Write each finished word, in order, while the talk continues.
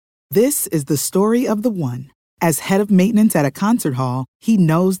This is the story of the one. As head of maintenance at a concert hall, he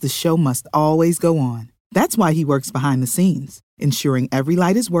knows the show must always go on. That's why he works behind the scenes, ensuring every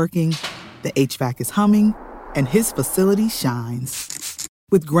light is working, the HVAC is humming, and his facility shines.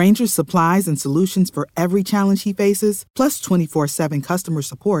 With Grainger's supplies and solutions for every challenge he faces, plus 24/7 customer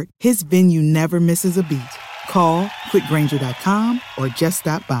support, his venue never misses a beat. Call quickgrainger.com or just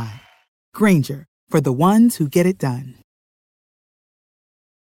stop by. Grainger, for the ones who get it done.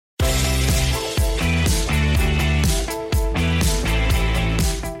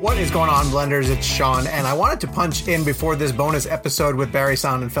 What is going on, Blenders? It's Sean, and I wanted to punch in before this bonus episode with Barry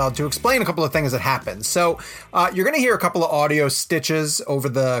Sonnenfeld to explain a couple of things that happened. So you're going to hear a couple of audio stitches over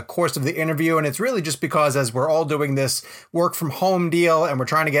the course of the interview, and it's really just because as we're all doing this work from home deal and we're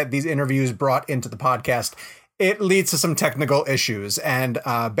trying to get these interviews brought into the podcast, it leads to some technical issues. And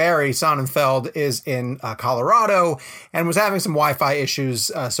Barry Sonnenfeld is in Colorado and was having some Wi-Fi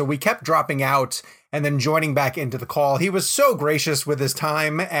issues, so we kept dropping out and then joining back into the call. He was so gracious with his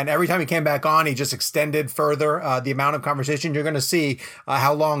time, and every time he came back on, he just extended further the amount of conversation. You're going to see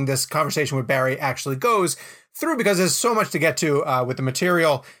how long this conversation with Barry actually goes through, because there's so much to get to with the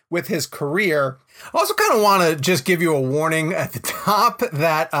material, with his career. I also kind of want to just give you a warning at the top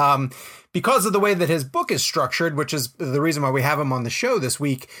that because of the way that his book is structured, which is the reason why we have him on the show this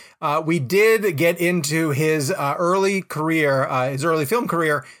week, we did get into his early career, his early film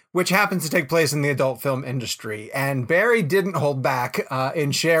career, which happens to take place in the adult film industry. And Barry didn't hold back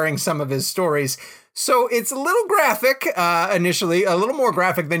in sharing some of his stories. So it's a little graphic initially, a little more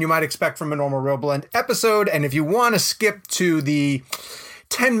graphic than you might expect from a normal Real Blend episode. And if you want to skip to the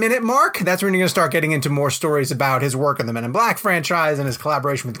 10-minute mark, that's when you're going to start getting into more stories about his work in the Men in Black franchise and his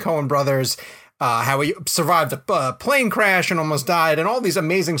collaboration with the Coen brothers, how he survived a plane crash and almost died, and all these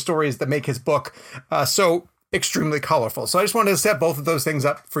amazing stories that make his book so extremely colorful. So I just wanted to set both of those things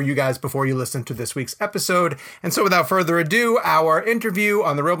up for you guys before you listen to this week's episode. And so without further ado, our interview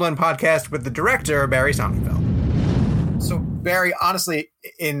on the Real Blend podcast with the director, Barry Sonnenfeld. So Barry, honestly,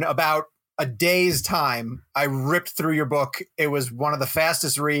 in about a day's time, I ripped through your book. It was one of the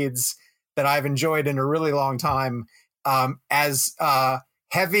fastest reads that I've enjoyed in a really long time. As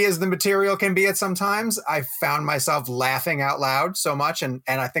heavy as the material can be at sometimes, I found myself laughing out loud so much. And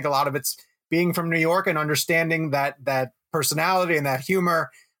I think a lot of it's being from New York and understanding that personality and that humor.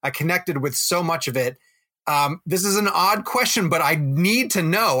 I connected with so much of it. This is an odd question, but I need to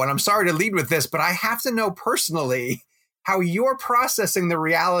know, and I'm sorry to lead with this, but I have to know personally how you're processing the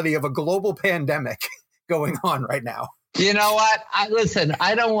reality of a global pandemic going on right now. You know what? Listen,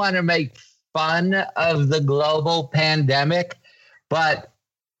 I don't want to make fun of the global pandemic, but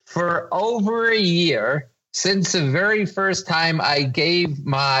for over a year, since the very first time I gave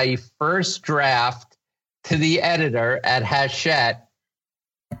my first draft to the editor at Hachette,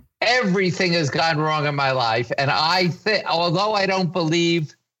 everything has gone wrong in my life. And I think, although I don't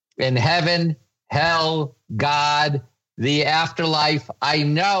believe in heaven, hell, God, the afterlife, I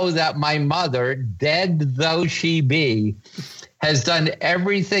know that my mother, dead though she be, has done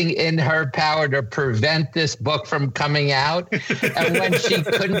everything in her power to prevent this book from coming out. And when she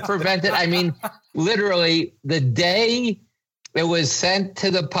couldn't prevent it, I mean, literally the day it was sent to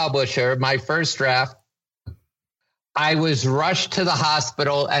the publisher, my first draft, I was rushed to the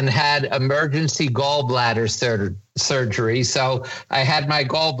hospital and had emergency gallbladder surgery. So I had my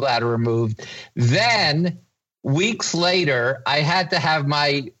gallbladder removed. Then weeks later, I had to have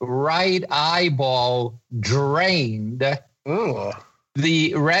my right eyeball drained. Ooh.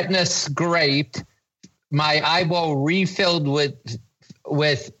 The retina scraped, my eyeball refilled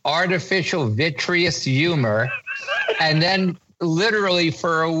with artificial vitreous humor, and then literally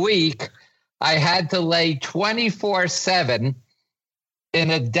for a week, I had to lay 24/7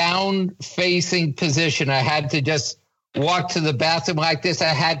 in a down-facing position. I had to just walk to the bathroom like this. I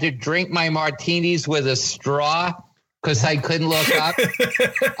had to drink my martinis with a straw because I couldn't look up.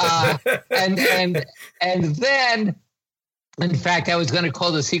 And then, in fact, I was going to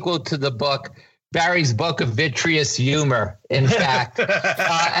call the sequel to the book Barry's Book of Vitreous Humor, in fact.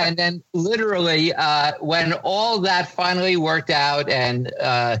 And then literally when all that finally worked out and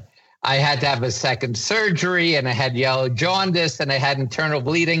I had to have a second surgery and I had yellow jaundice and I had internal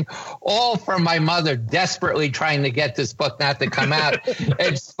bleeding, all from my mother desperately trying to get this book not to come out.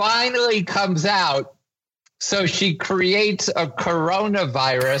 It finally comes out. So she creates a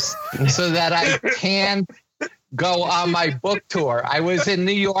coronavirus so that I can't go on my book tour. I was in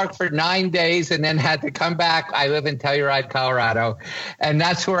New York for 9 days and then had to come back. I live in Telluride, Colorado, and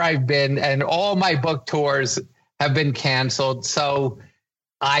that's where I've been. And all my book tours have been canceled. So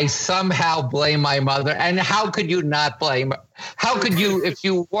I somehow blame my mother. And how could you not blame? How could you, if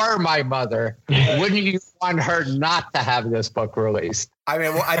you were my mother, wouldn't you want her not to have this book released? I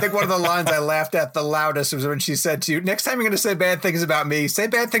mean, well, I think one of the lines I laughed at the loudest was when she said to you, next time you're going to say bad things about me, say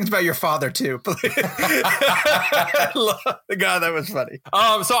bad things about your father, too. God, that was funny.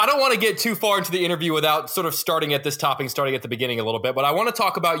 So I don't want to get too far into the interview without sort of starting at this topic, starting at the beginning a little bit, but I want to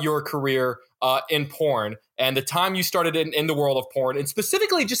talk about your career in porn and the time you started in the world of porn, and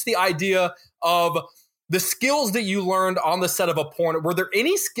specifically just the idea of the skills that you learned on the set of a porn. Were there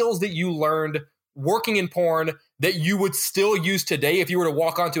any skills that you learned working in porn that you would still use today? If you were to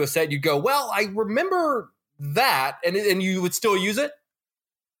walk onto a set, you'd go, well, I remember that, and you would still use it?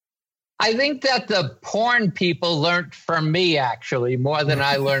 I think that the porn people learned from me, actually, more than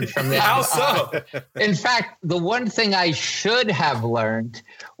I learned from them. How so? In fact, the one thing I should have learned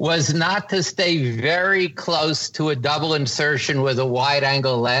was not to stay very close to a double insertion with a wide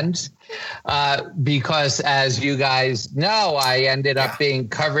angle lens. Because as you guys know, I ended up being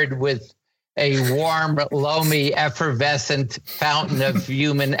covered with a warm, loamy, effervescent fountain of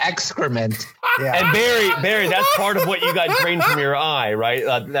human excrement. Yeah. And Barry, that's part of what you got drained from your eye, right?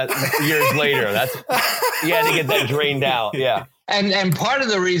 That years later, you had to get that drained out. Yeah. And part of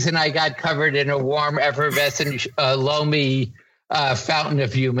the reason I got covered in a warm, effervescent, loamy fountain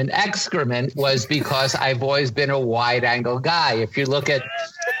of human excrement was because I've always been a wide-angle guy. If you look at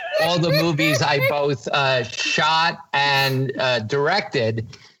all the movies I both shot and directed,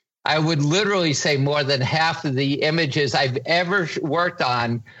 I would literally say more than half of the images I've ever worked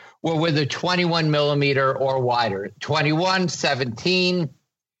on were with a 21 millimeter or wider. 21, 17,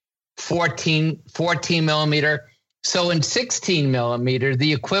 14 millimeter. So in 16 millimeter,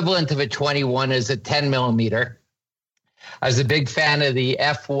 the equivalent of a 21 is a 10 millimeter. I was a big fan of the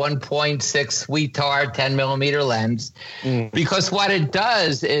f1.6 Sweetar 10 millimeter lens because what it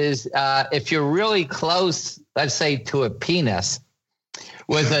does is if you're really close, let's say to a penis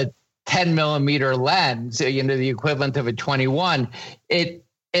with a 10 millimeter lens, the equivalent of a 21, it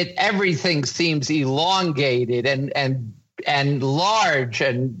everything seems elongated and large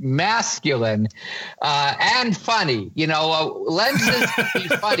and masculine and funny. Lenses can be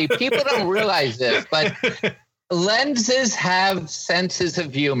funny. People don't realize this, but lenses have senses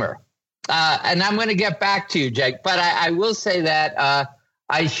of humor. And I'm going to get back to you, Jake, but I will say that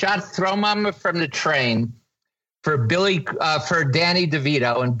I shot Throw Mama from the Train for Danny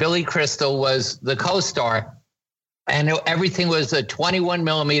DeVito, and Billy Crystal was the co-star. And everything was a 21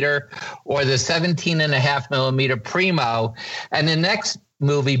 millimeter or the 17.5 millimeter Primo. And the next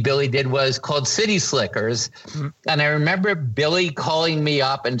movie Billy did was called City Slickers. Mm-hmm. And I remember Billy calling me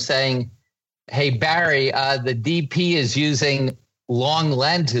up and saying, hey, Barry, the DP is using long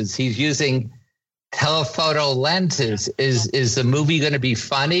lenses. He's using telephoto lenses. Is the movie going to be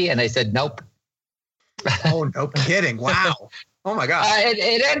funny? And I said, nope. Oh, no kidding. Wow. Oh, my God.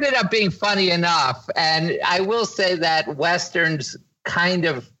 It ended up being funny enough. And I will say that Westerns kind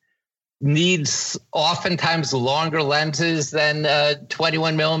of needs oftentimes longer lenses than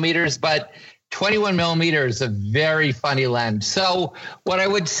 21 millimeters, but 21 millimeters is a very funny lens. So what I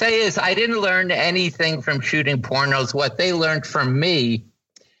would say is I didn't learn anything from shooting pornos. What they learned from me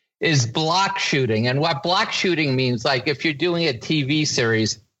is block shooting. And what block shooting means, like if you're doing a TV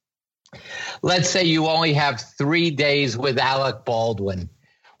series, let's say you only have 3 days with Alec Baldwin.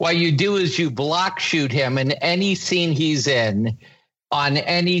 What you do is you block shoot him in any scene he's in, on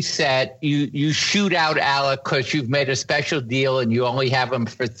any set. You shoot out Alec because you've made a special deal and you only have him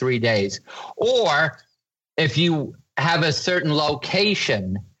for 3 days. Or if you have a certain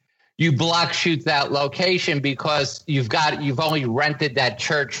location, you block shoot that location because you've only rented that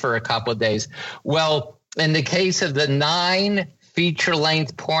church for a couple of days. Well, in the case of the 9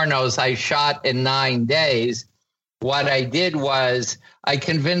 feature-length pornos I shot in 9 days, what I did was I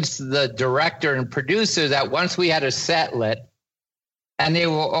convinced the director and producer that once we had a set lit, and they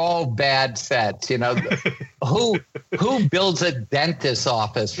were all bad sets, who builds a dentist's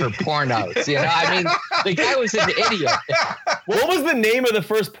office for pornos? I mean, the guy was an idiot. What was the name of the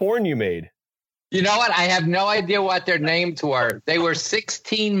first porn you made? You know what? I have no idea what their names were. They were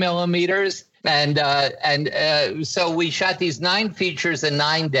 16 millimeters. And so we shot these 9 features in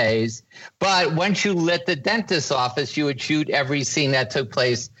 9 days. But once you lit the dentist's office, you would shoot every scene that took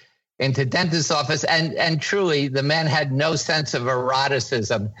place into dentist's office. And truly, the men had no sense of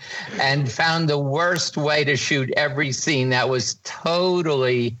eroticism and found the worst way to shoot every scene that was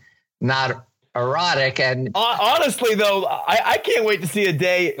totally not erotic. And honestly, though, I can't wait to see a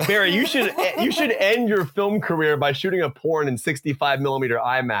day, Barry. You should end your film career by shooting a porn in 65 millimeter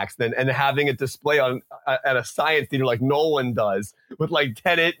IMAX, and having it display on at a science theater like Nolan does with like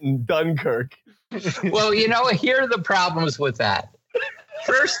Tenet and Dunkirk. Well, here are the problems with that.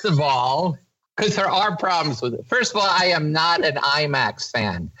 First of all, because there are problems with it. First of all, I am not an IMAX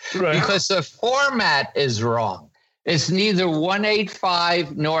fan because the format is wrong. It's neither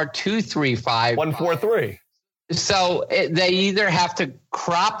 185 nor 235. 143. So they either have to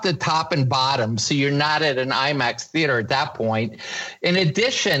crop the top and bottom, so you're not at an IMAX theater at that point. In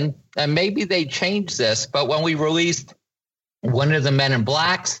addition, and maybe they changed this, but when we released one of the Men in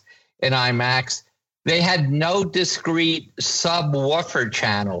Blacks in IMAX, they had no discrete subwoofer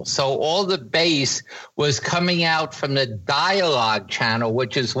channel. So all the bass was coming out from the dialogue channel,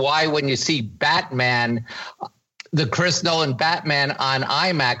 which is why when you see Batman, the Chris Nolan Batman on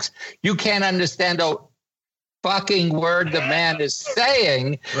IMAX, you can't understand a fucking word the man is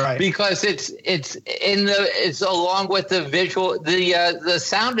saying, because it's along with the visual, the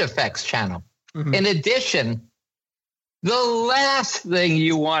sound effects channel. Mm-hmm. In addition, the last thing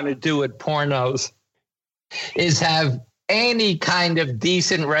you want to do at pornos is have any kind of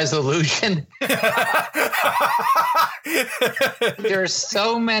decent resolution. There's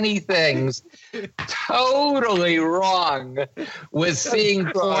so many things totally wrong with seeing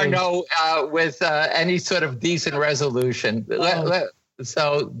porno with any sort of decent resolution.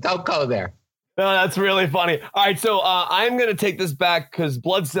 So don't go there. No, that's really funny. All right, so I'm going to take this back because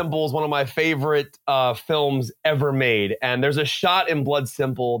Blood Simple is one of my favorite films ever made. And there's a shot in Blood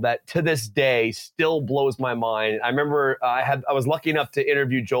Simple that to this day still blows my mind. I remember I was lucky enough to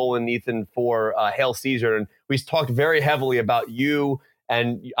interview Joel and Ethan for Hail Caesar, and we talked very heavily about you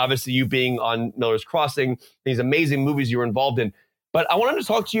and obviously you being on Miller's Crossing, these amazing movies you were involved in. But I wanted to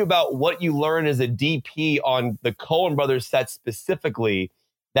talk to you about what you learned as a DP on the Coen Brothers set specifically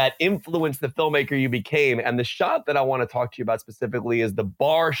that influenced the filmmaker you became. And the shot that I want to talk to you about specifically is the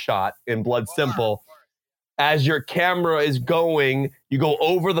bar shot in Blood Simple. As your camera is going, you go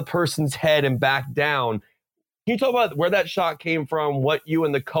over the person's head and back down. Can you talk about where that shot came from, what you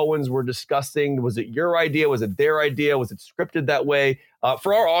and the Coens were discussing? Was it your idea? Was it their idea? Was it scripted that way?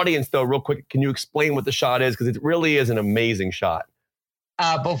 For our audience, though, real quick, can you explain what the shot is? Because it really is an amazing shot.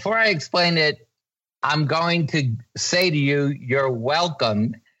 Before I explain it, I'm going to say to you, you're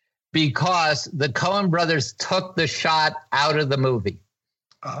welcome, because the Coen Brothers took the shot out of the movie.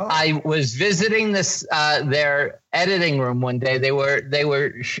 Oh. I was visiting their editing room one day. They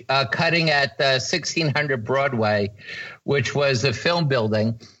were cutting at 1600 Broadway, which was a film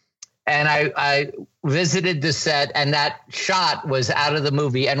building. And I visited the set, and that shot was out of the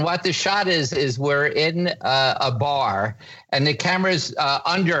movie. And what the shot is we're in a bar, and the camera's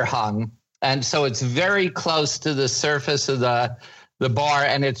underhung. And so it's very close to the surface of the bar,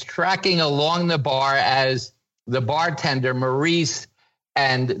 and it's tracking along the bar as the bartender, Maurice,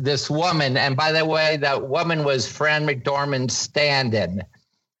 and this woman. And by the way, that woman was Fran McDormand's stand-in.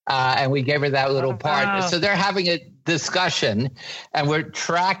 And we gave her that little part. So they're having a discussion, and we're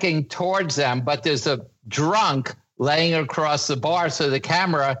tracking towards them, but there's a drunk laying across the bar. So the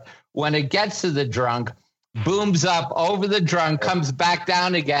camera, when it gets to the drunk, booms up over the drunk, comes back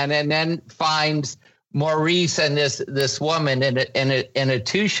down again, and then finds Maurice and this woman in a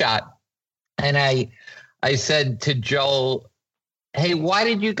two-shot. And I said to Joel, hey, why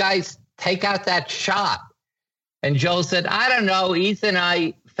did you guys take out that shot? And Joel said, I don't know. Ethan and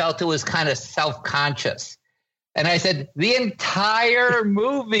I felt it was kind of self-conscious. And I said, the entire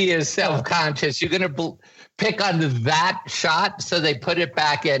movie is self-conscious. You're going to pick on that shot? So they put it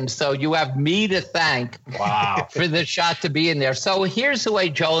back in. So you have me to thank for the shot to be in there. So here's the way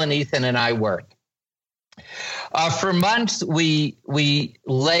Joel and Ethan and I worked. For months, I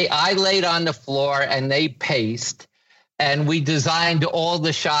laid on the floor and they paced, and we designed all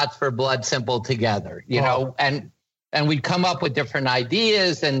the shots for Blood Simple together, you know, and we'd come up with different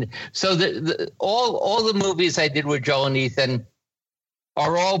ideas. And so all the movies I did with Joel and Ethan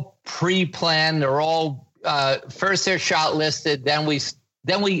are all pre-planned. They're all first they're shot listed. Then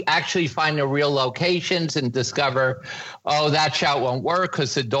we actually find the real locations and discover, that shot won't work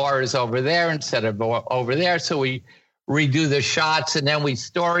because the door is over there instead of over there. So we redo the shots, and then we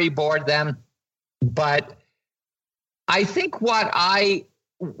storyboard them. But I think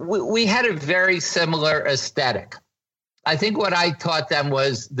we had a very similar aesthetic. I think what I taught them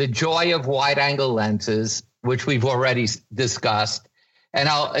was the joy of wide-angle lenses, which we've already discussed. And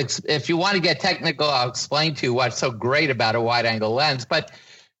if you want to get technical, I'll explain to you what's so great about a wide-angle lens. But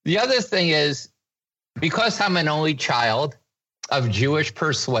the other thing is, because I'm an only child of Jewish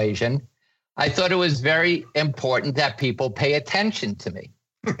persuasion, I thought it was very important that people pay attention to me.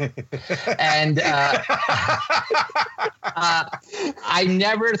 And I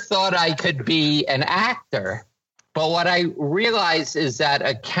never thought I could be an actor. But what I realized is that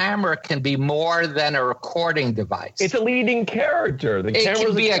a camera can be more than a recording device. It's a leading character. It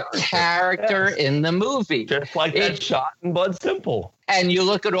can be a character in the movie. Just like that shot in Blood Simple. And you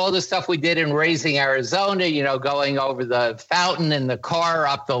look at all the stuff we did in Raising Arizona, you know, going over the fountain in the car,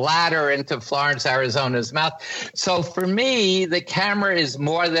 up the ladder into Florence, Arizona's mouth. So for me, the camera is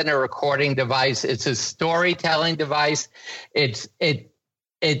more than a recording device. It's a storytelling device. It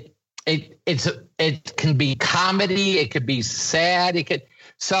can be comedy. It could be sad.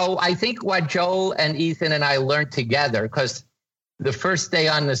 So I think what Joel and Ethan and I learned together, because the first day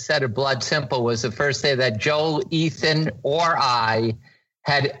on the set of Blood Simple was the first day that Joel, Ethan, or I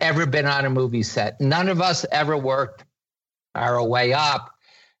had ever been on a movie set. None of us ever worked our way up.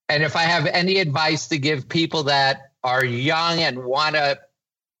 And if I have any advice to give people that are young and want to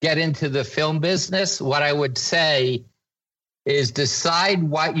get into the film business, what I would say is decide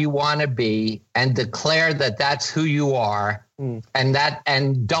what you want to be and declare that that's who you are,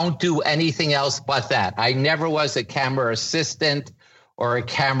 and don't do anything else but that. I never was a camera assistant or a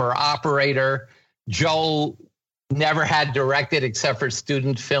camera operator. Joel never had directed except for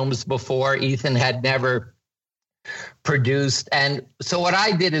student films before. Ethan had never produced. And so what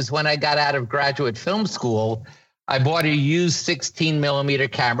I did is when I got out of graduate film school, I bought a used 16 millimeter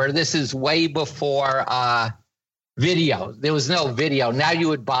camera. This is way before video. There was no video. Now you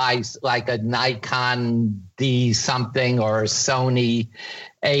would buy like a Nikon D something or a Sony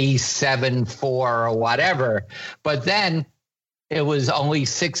A7 IV or whatever. But then it was only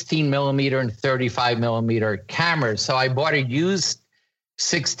 16 millimeter and 35 millimeter cameras. So I bought a used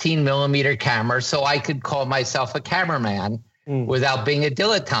 16 millimeter camera so I could call myself a cameraman without being a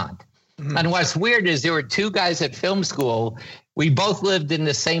dilettante. And what's weird is there were two guys at film school. We both lived in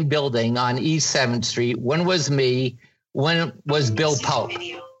the same building on East 7th Street. One was me, one was Bill Pope.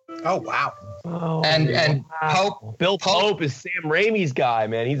 Oh, wow. Oh, and Pope. Bill Pope is Sam Raimi's guy,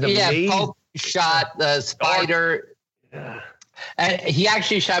 man. He's amazing. Yeah, Pope shot the Spider. And he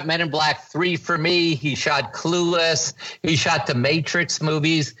actually shot Men in Black 3 for me. He shot Clueless. He shot the Matrix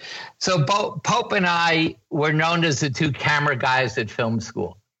movies. So Pope and I were known as the two camera guys at film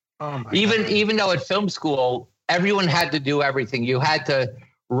school. Oh even though at film school, everyone had to do everything. You had to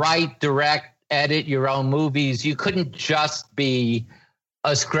write, direct, edit your own movies. You couldn't just be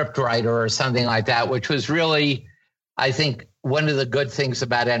a script writer or something like that, which was really, I think, one of the good things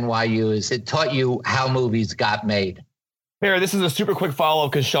about NYU is it taught you how movies got made. Barry, this is a super quick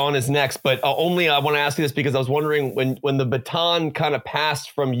follow-up because Sean is next, but only I want to ask you this because I was wondering when the baton kind of passed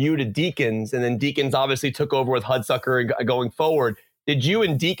from you to Deakins, and then Deakins obviously took over with Hudsucker going forward. Did you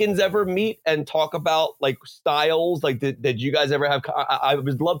and Deakins ever meet and talk about like styles? Like, did you guys ever have? I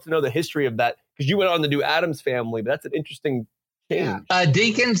would love to know the history of that because you went on to do Addams Family, but that's an interesting change.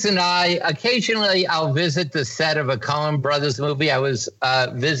 Deakins and I occasionally I'll visit the set of a Coen Brothers movie. I was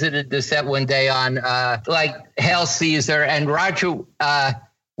visited the set one day on like Hail Caesar, and Roger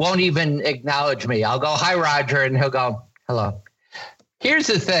won't even acknowledge me. I'll go, "Hi, Roger," and he'll go, "Hello." Here's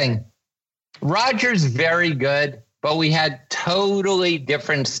the thing: Roger's very good. But we had totally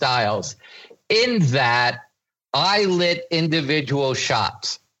different styles in that I lit individual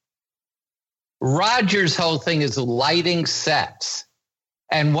shots. Roger's whole thing is lighting sets.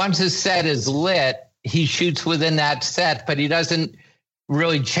 And once a set is lit, he shoots within that set, but he doesn't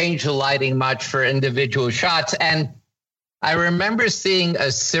really change the lighting much for individual shots. And I remember seeing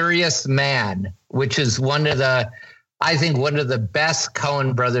A Serious Man, which is one of the best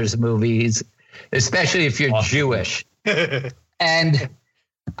Coen Brothers movies, especially if you're Jewish. And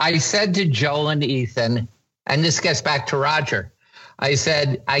I said to Joel and Ethan, and this gets back to Roger, I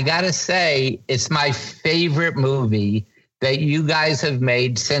said, I got to say, it's my favorite movie that you guys have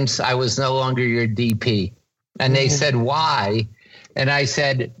made since I was no longer your DP. And they said, why? And I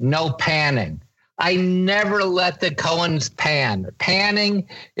said, no panning. I never let the Coens pan. Panning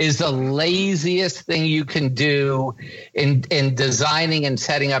is the laziest thing you can do in designing and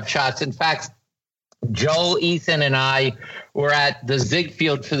setting up shots. In fact, Joel, Ethan, and I were at the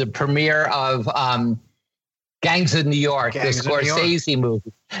Ziegfeld for the premiere of Gangs of New York, the Scorsese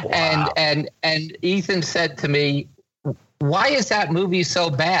movie. Wow. And Ethan said to me, why is that movie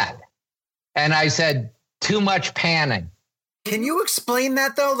so bad? And I said, too much panning. Can you explain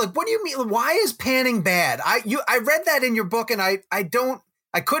that though? Like, what do you mean? Why is panning bad? I read that in your book and I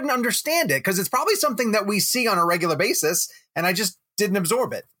couldn't understand it because it's probably something that we see on a regular basis and I just didn't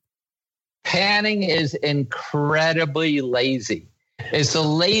absorb it. Panning is incredibly lazy. is a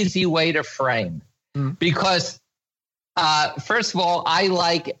lazy way to frame. Because, first of all, I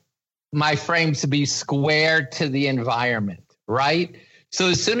like my frames to be square to the environment, right? So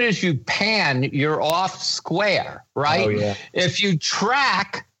as soon as you pan, you're off square, right? Oh, yeah. If you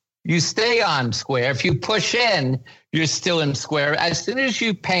track, you stay on square. If you push in, you're still in square. As soon as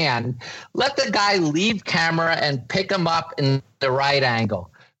you pan, let the guy leave camera and pick him up in the right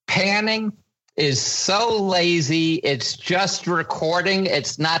angle. Panning is so lazy. It's just recording.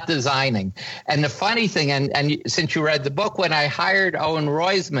 It's not designing. And the funny thing, and since you read the book, when I hired Owen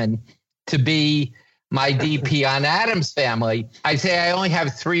Roizman to be my DP on Addams Family, I say, I only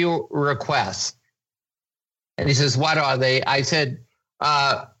have 3 requests. And he says, what are they? I said,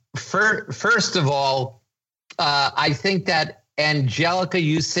 first of all, I think that Angelica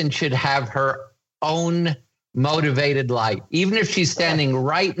Houston should have her own motivated light. Even if she's standing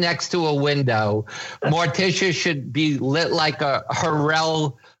right next to a window, Morticia should be lit like a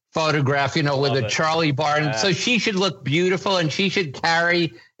Harrell photograph, with a Charlie Barton. Yeah. So she should look beautiful, and she should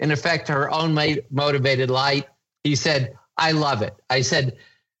carry, in effect, her own motivated light. He said, I love it. I said,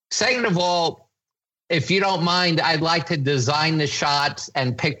 second of all, if you don't mind, I'd like to design the shots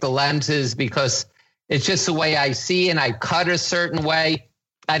and pick the lenses, because it's just the way I see, and I cut a certain way.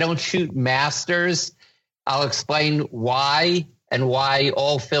 I don't shoot masters. I'll explain why, and why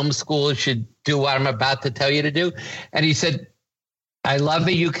all film schools should do what I'm about to tell you to do. And he said, I love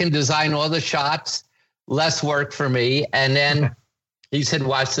it. You can design all the shots, less work for me. And then he said,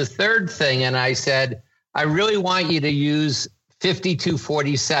 what's the third thing? And I said, I really want you to use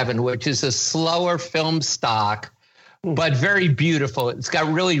 52-47, which is a slower film stock, but very beautiful. It's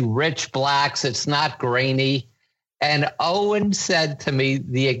got really rich blacks. It's not grainy. And Owen said to me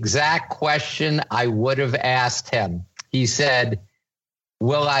the exact question I would have asked him. He said,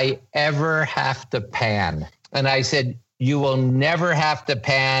 will I ever have to pan? And I said, you will never have to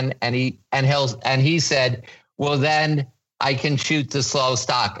pan. And he said, well, then I can shoot the slow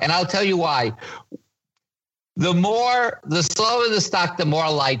stock. And I'll tell you why. The slower the stock, the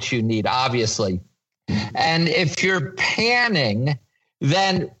more lights you need, obviously. And if you're panning,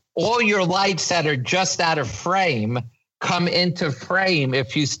 then all your lights that are just out of frame come into frame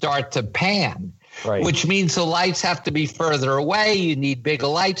if you start to pan, right. Which means the lights have to be further away. You need bigger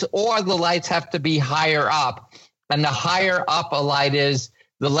lights, or the lights have to be higher up. And the higher up a light is,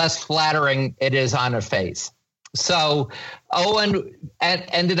 the less flattering it is on a face. So Owen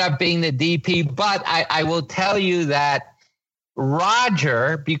ended up being the DP, but I will tell you that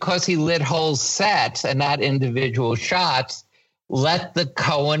Roger, because he lit whole sets and not individual shots, let the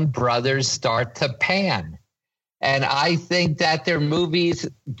Coen brothers start to pan. And I think that their movies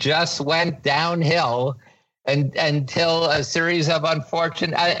just went downhill until A Serious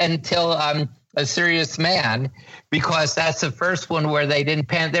Man, because that's the first one where they didn't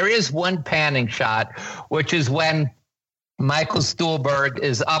pan. There is one panning shot, which is when Michael Stuhlbarg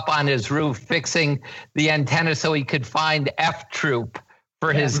is up on his roof fixing the antenna so he could find F Troop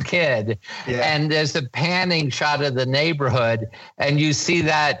for his kid. Yeah. And there's a panning shot of the neighborhood, and you see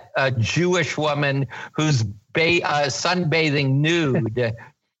that Jewish woman who's sunbathing nude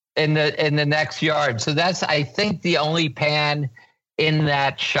in the next yard. So that's, I think, the only pan in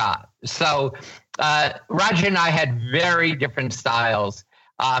that shot. So Roger and I had very different styles.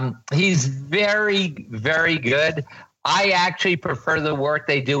 He's very, very good. I actually prefer the work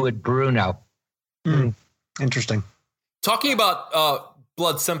they do with Bruno. Interesting. Talking about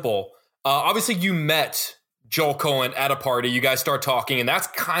Blood Simple, obviously you met Joel Coen at a party. You guys start talking, and that's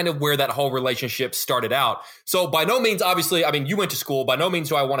kind of where that whole relationship started out. So by no means, obviously, I mean, you went to school. By no means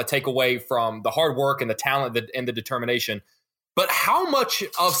do I want to take away from the hard work and the talent and the determination. But how much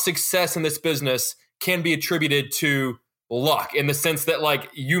of success in this business can be attributed to luck, in the sense that, like,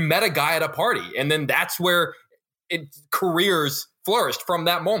 you met a guy at a party, and then that's where careers flourished from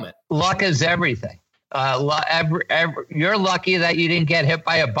that moment? Luck is everything. You're lucky that you didn't get hit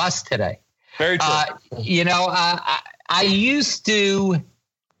by a bus today. Very true. I used to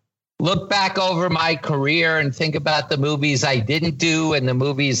look back over my career and think about the movies I didn't do and the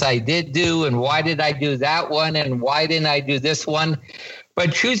movies I did do, and why did I do that one and why didn't I do this one?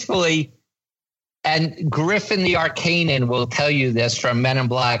 But truthfully, and Griffin the Arcanian will tell you this from Men in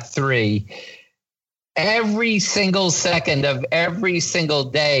Black 3, every single second of every single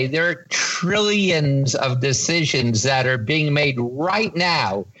day, there are trillions of decisions that are being made right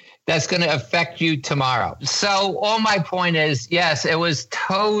now that's going to affect you tomorrow. So all my point is, yes, it was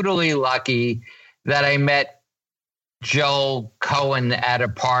totally lucky that I met Joel Coen at a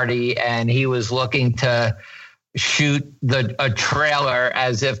party, and he was looking to shoot a trailer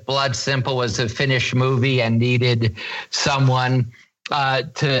as if Blood Simple was a finished movie and needed someone.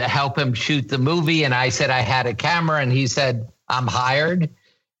 to help him shoot the movie. And I said I had a camera, and he said, I'm hired.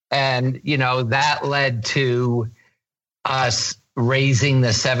 And, that led to us raising the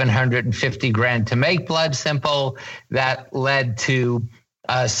 $750,000 to make Blood Simple. That led to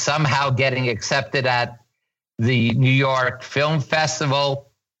somehow getting accepted at the New York Film Festival.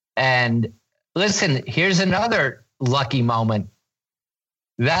 And listen, here's another lucky moment.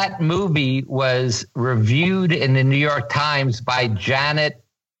 That movie was reviewed in the New York Times by Janet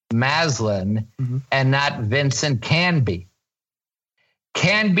Maslin and not Vincent Canby.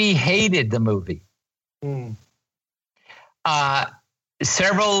 Canby hated the movie.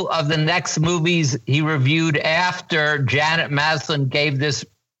 Several of the next movies he reviewed after Janet Maslin gave this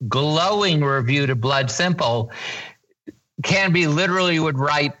glowing review to Blood Simple, Canby literally would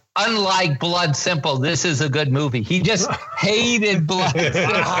write, unlike Blood Simple, this is a good movie. He just hated Blood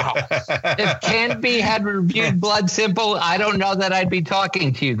Simple. If Canby had reviewed Blood Simple, I don't know that I'd be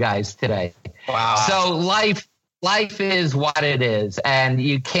talking to you guys today. Wow. So life is what it is, and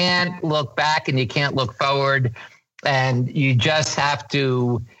you can't look back and you can't look forward, and you just have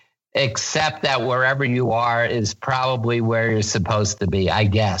to accept that wherever you are is probably where you're supposed to be, I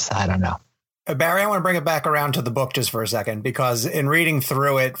guess. I don't know. Barry, I want to bring it back around to the book just for a second, because in reading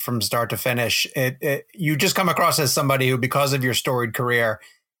through it from start to finish, you just come across as somebody who, because of your storied career,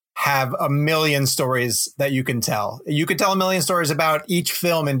 have a million stories that you can tell. You could tell a million stories about each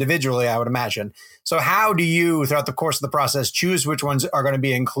film individually, I would imagine. So how do you, throughout the course of the process, choose which ones are going to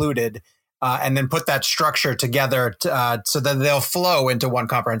be included and then put that structure together so that they'll flow into one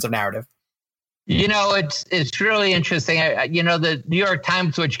comprehensive narrative? It's really interesting. The New York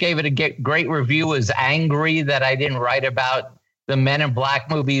Times, which gave it a great review, was angry that I didn't write about the Men in Black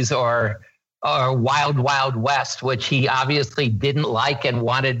movies or Wild Wild West, which he obviously didn't like and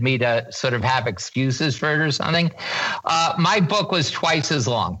wanted me to sort of have excuses for it or something. My book was twice as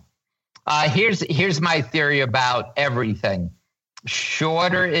long. Here's my theory about everything.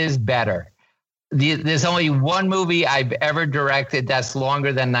 Shorter is better. There's only one movie I've ever directed that's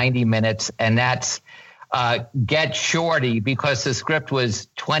longer than 90 minutes, and that's Get Shorty, because the script was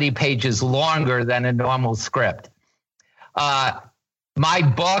 20 pages longer than a normal script. My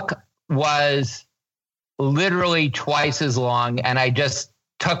book was literally twice as long, and I just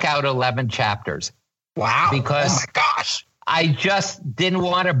took out 11 chapters. Wow. Because oh my gosh. I just didn't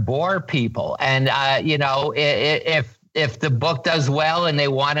want to bore people. And, if the book does well and they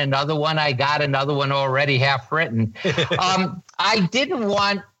want another one, I got another one already half written. I didn't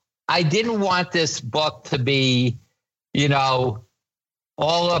want this book to be, all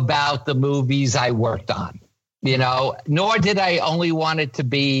about the movies I worked on, nor did I only want it to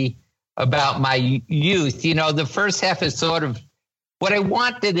be about my youth. The first half is sort of what I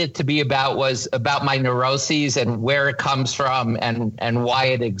wanted it to be about, was about my neuroses and where it comes from and why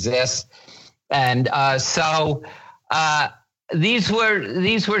it exists. And these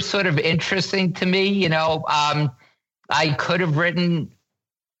were sort of interesting to me. I could have written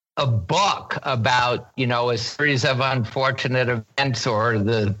a book about, a series of unfortunate events or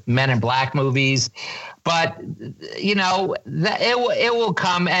the Men in Black movies, but it will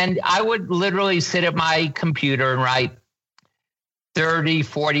come. And I would literally sit at my computer and write 30,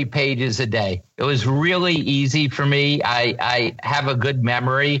 40 pages a day. It was really easy for me. I have a good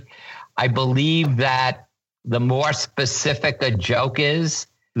memory. I believe that the more specific a joke is,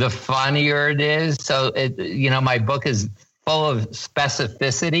 the funnier it is. So, my book is full of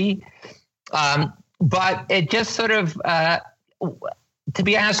specificity. But it just sort of, to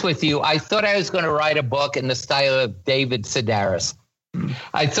be honest with you, I thought I was going to write a book in the style of David Sedaris.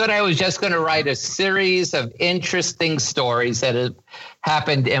 I thought I was just going to write a series of interesting stories that have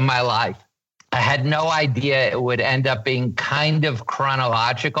happened in my life. I had no idea it would end up being kind of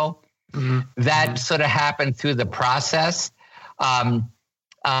chronological. That sort of happened through the process. I'm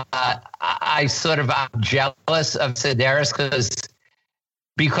jealous of Sedaris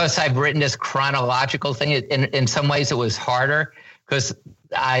because I've written this chronological thing. In some ways, it was harder because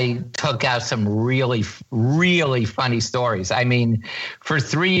I took out some really, really funny stories. I mean, for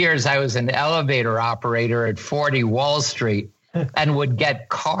 3 years, I was an elevator operator at 40 Wall Street and would get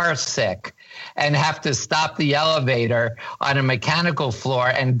car sick and have to stop the elevator on a mechanical floor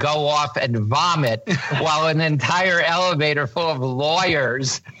and go off and vomit while an entire elevator full of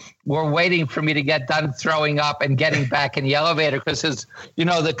lawyers were waiting for me to get done throwing up and getting back in the elevator, because it's,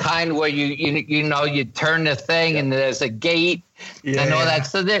 the kind where you turn the thing and there's a gate and all that.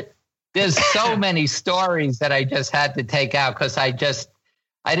 So there's so many stories that I just had to take out because I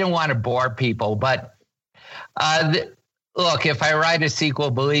didn't want to bore people. But look, if I write a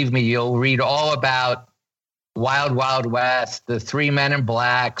sequel, believe me, you'll read all about Wild Wild West, The Three Men in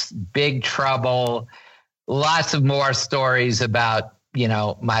Blacks, Big Trouble, lots of more stories about,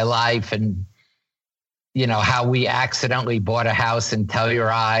 my life and, how we accidentally bought a house in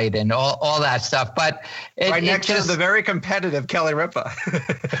Telluride and all that stuff. But right next to the very competitive Kelly Ripa.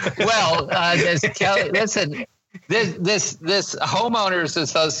 Well, listen, this homeowners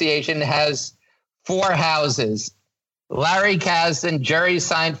association has 4 houses: Larry Kasdan, Jerry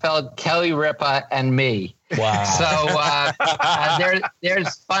Seinfeld, Kelly Ripa, and me. Wow. So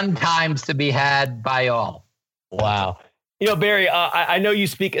there's fun times to be had by all. Wow. Barry, I know you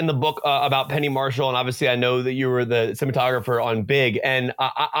speak in the book about Penny Marshall, and obviously I know that you were the cinematographer on Big, and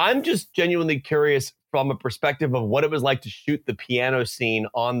I'm just genuinely curious from a perspective of what it was like to shoot the piano scene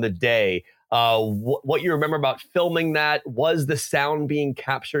on the day. What you remember about filming that? Was the sound being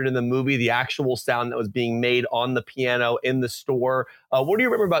captured in the movie, the actual sound that was being made on the piano in the store? What do you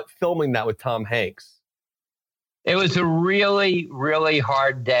remember about filming that with Tom Hanks? It was a really, really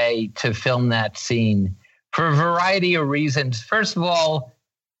hard day to film that scene for a variety of reasons. First of all,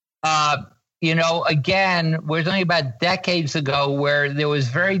 again, we're talking about decades ago where there was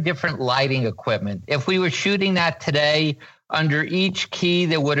very different lighting equipment. If we were shooting that today, under each key,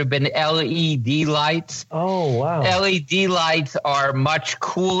 there would have been LED lights. Oh, wow. LED lights are much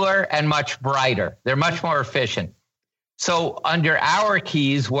cooler and much brighter. They're much more efficient. So under our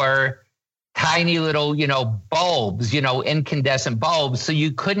keys were tiny little, bulbs, incandescent bulbs. So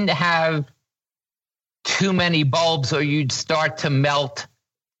you couldn't have too many bulbs or you'd start to melt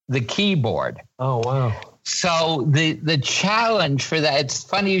the keyboard. Oh, wow. So the challenge for that, it's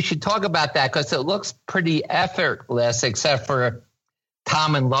funny you should talk about that because it looks pretty effortless, except for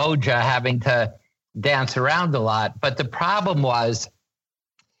Tom and Loja having to dance around a lot. But the problem was,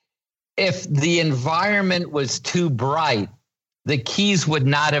 if the environment was too bright, the keys would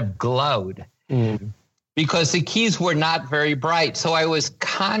not have glowed because the keys were not very bright. So I was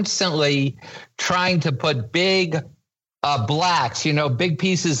constantly trying to put big blacks, big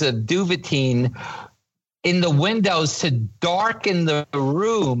pieces of Duvetine in the windows to darken the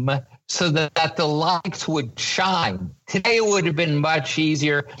room so that the lights would shine. Today it would have been much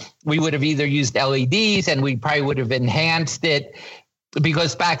easier. We would have either used LEDs and we probably would have enhanced it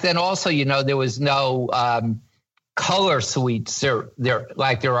because back then also, there was no color suites there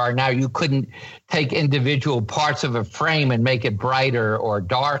like there are now. You couldn't take individual parts of a frame and make it brighter or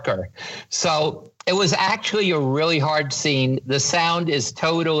darker. So it was actually a really hard scene. The sound is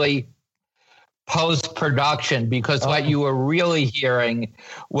totally post-production because what you were really hearing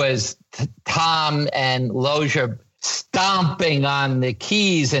was Tom and Loja stomping on the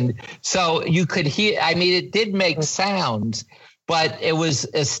keys. And so you could hear, it did make sounds, but it was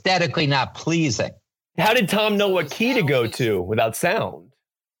aesthetically not pleasing. How did Tom know what key to go to without sound?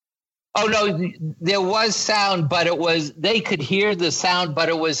 Oh, no, there was sound, but they could hear the sound, but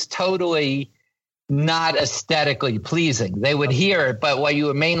it was totally not aesthetically pleasing. They would hear it, but what you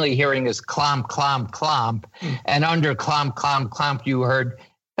were mainly hearing is clomp, clomp, clomp. And under clomp, clomp, clomp, you heard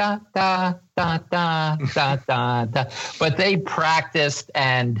da, da, da, da, da, da, da. But they practiced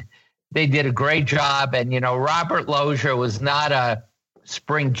and they did a great job. And, Robert Loja was not a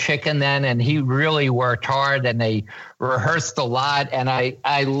spring chicken then, and he really worked hard and they rehearsed a lot. And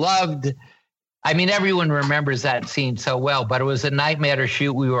I loved, everyone remembers that scene so well, but it was a nightmare to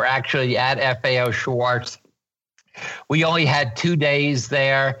shoot. We were actually at FAO Schwartz. We only had 2 days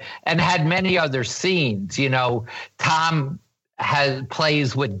there and had many other scenes. Tom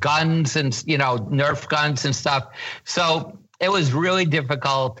plays with guns and, Nerf guns and stuff. So it was really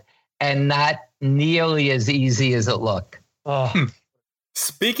difficult and not nearly as easy as it looked. Oh.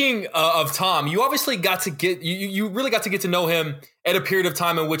 Speaking of Tom, you obviously got to you really got to get to know him at a period of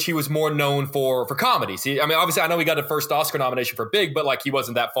time in which he was more known for comedy. See, obviously I know he got a first Oscar nomination for Big, but he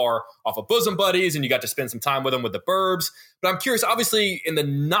wasn't that far off of Bosom Buddies, and you got to spend some time with him with The Burbs. But I'm curious, obviously in the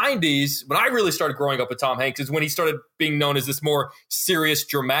 90s, when I really started growing up with Tom Hanks is when he started being known as this more serious,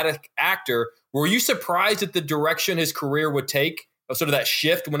 dramatic actor. Were you surprised at the direction his career would take, sort of that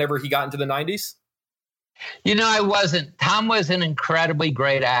shift whenever he got into the 90s? I wasn't. Tom was an incredibly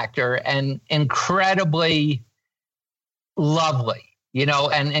great actor and incredibly lovely,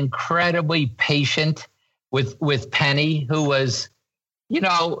 and incredibly patient with Penny, who was,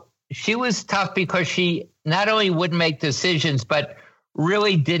 she was tough because she not only wouldn't make decisions, but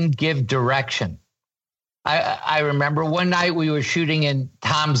really didn't give direction. I remember one night we were shooting in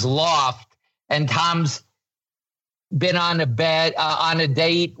Tom's loft, and Tom's been on a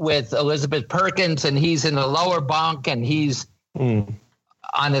date with Elizabeth Perkins, and he's in the lower bunk and he's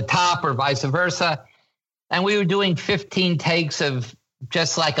on the top, or vice versa. And we were doing 15 takes of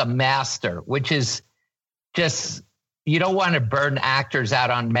Just Like a Master, which is you don't want to burn actors out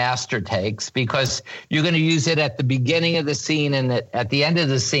on master takes because you're going to use it at the beginning of the scene and at the end of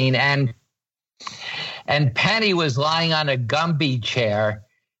the scene. And Penny was lying on a Gumby chair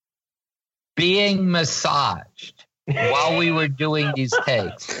being massaged while we were doing these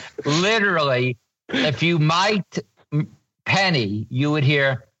takes. Literally, if you might Penny, you would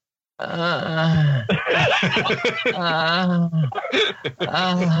hear,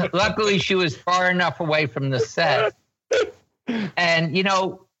 luckily she was far enough away from the set. And,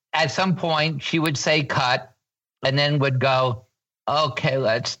 at some point she would say cut and then would go, okay,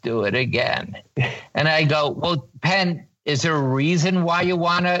 let's do it again. And I go, well, Penn, is there a reason why you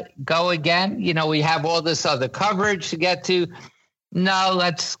want to go again? We have all this other coverage to get to. No,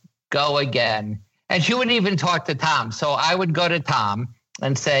 let's go again. And she wouldn't even talk to Tom. So I would go to Tom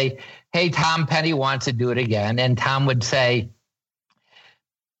and say, hey, Tom, Penny wants to do it again. And Tom would say,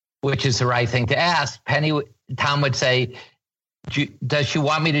 which is the right thing to ask, Tom would say, does she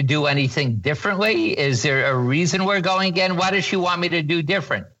want me to do anything differently? Is there a reason we're going again? What does she want me to do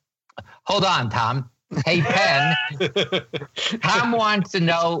different? Hold on, Tom. Hey, Penn, Tom wants to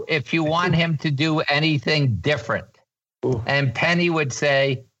know if you want him to do anything different. Ooh. And Penny would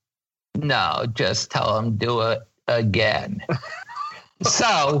say, no, just tell him do it again.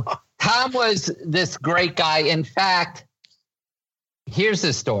 So Tom was this great guy. In fact, here's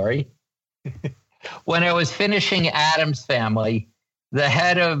the story. When I was finishing Addams Family, the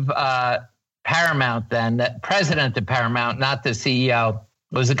head of Paramount then, the president of Paramount, not the CEO,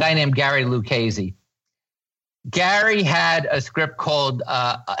 was a guy named Gary Lucchese. Gary had a script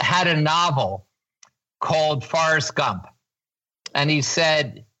had a novel called Forrest Gump. And he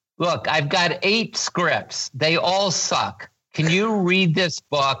said, look, I've got 8 scripts. They all suck. Can you read this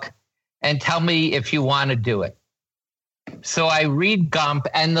book and tell me if you want to do it? So I read Gump,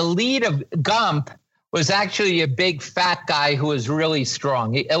 and the lead of Gump was actually a big fat guy who was really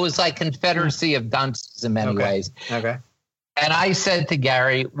strong. It was like Confederacy of Dunces in many ways. Okay. And I said to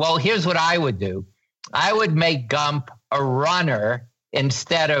Gary, well, here's what I would do. I would make Gump a runner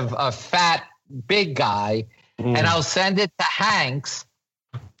instead of a fat big guy, and I'll send it to Hanks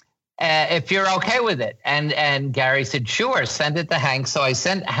if you're okay with it. And Gary said, sure, send it to Hanks. So I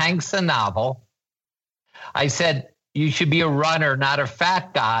sent Hanks the novel. I said, you should be a runner, not a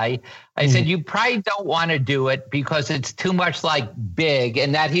fat guy. I said, you probably don't want to do it because it's too much like Big,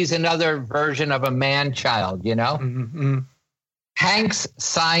 and that he's another version of a man-child, Mm-hmm. Hanks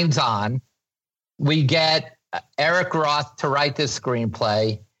signs on. We get Eric Roth to write this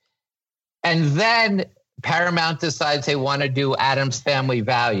screenplay. And then Paramount decides they want to do Addams Family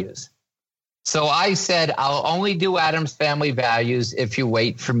Values. So I said, I'll only do Addams Family Values if you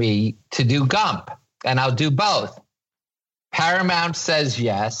wait for me to do Gump, and I'll do both. Paramount says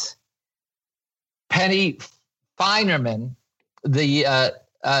yes. Penny Feinerman, not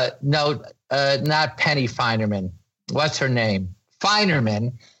Penny Feinerman. What's her name?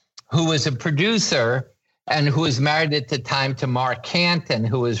 Feinerman, who was a producer and who was married at the time to Mark Canton,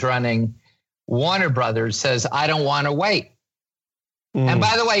 who was running Warner Brothers, says, I don't want to wait. And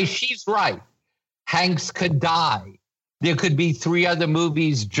by the way, she's right. Hanks could die. There could be 3 other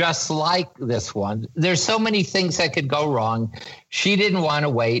movies just like this one. There's so many things that could go wrong. She didn't want to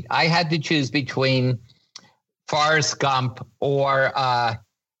wait. I had to choose between Forrest Gump or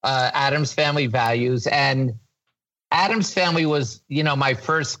Addams Family Values. And Addams Family was, my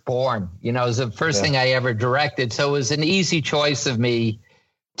firstborn. It was the first thing I ever directed. So it was an easy choice of me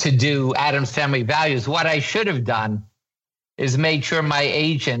to do Addams Family Values. What I should have done is made sure my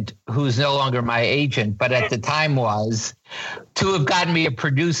agent, who's no longer my agent, but at the time was, to have gotten me a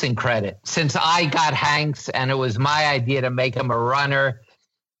producing credit, since I got Hanks and it was my idea to make him a runner.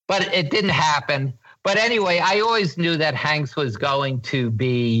 But it didn't happen. But anyway, I always knew that Hanks was going to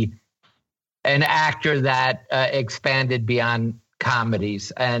be an actor that expanded beyond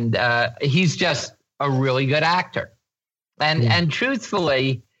comedies. And he's just a really good actor. And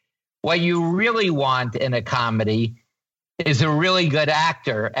truthfully, what you really want in a comedy is a really good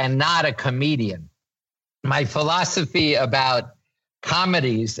actor and not a comedian. My philosophy about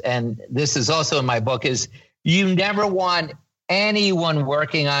comedies, and this is also in my book, is you never want anyone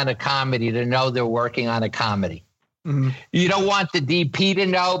working on a comedy to know they're working on a comedy. Mm-hmm. You don't want the DP to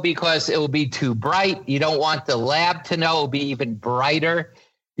know because it will be too bright. You don't want the lab to know. It will be even brighter.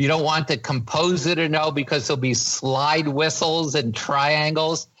 You don't want the composer to know because there'll be slide whistles and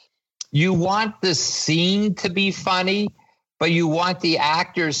triangles. You want the scene to be funny, but you want the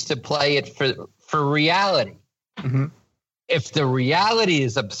actors to play it for reality. Mm-hmm. If the reality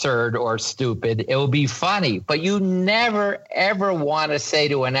is absurd or stupid, it will be funny. But you never, ever want to say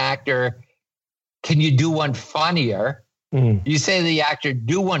to an actor, can you do one funnier? You say to the actor,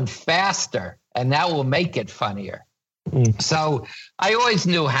 do one faster, and that will make it funnier. So I always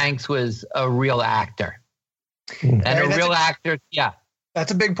knew Hanks was a real actor. And a real actor, yeah.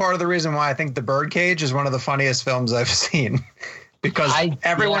 That's a big part of the reason why I think The Birdcage is one of the funniest films I've seen. Because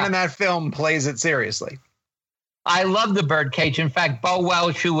everyone in that film plays it seriously. I love The Birdcage. In fact, Bo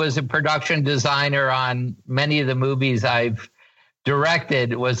Welch, who was a production designer on many of the movies I've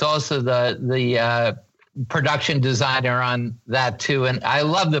directed, was also the production designer on that too. And I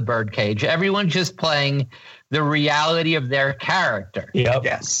love The Birdcage. Everyone's just playing the reality of their character. Yep.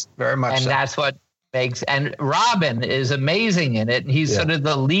 Yes, very much. And that's what makes. And Robin is amazing in it. He's sort of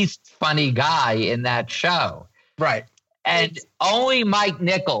the least funny guy in that show. Right. And only Mike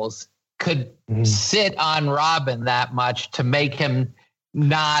Nichols could sit on Robin that much to make him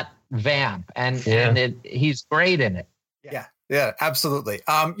not vamp. And he's great in it. Yeah, absolutely.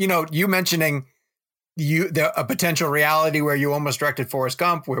 You mentioning a potential reality where you almost directed Forrest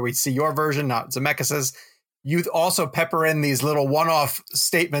Gump, where we see your version, not Zemeckis's. You also pepper in these little one-off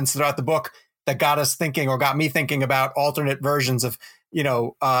statements throughout the book that got me thinking about alternate versions of,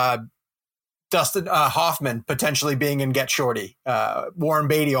 Dustin Hoffman potentially being in Get Shorty, Warren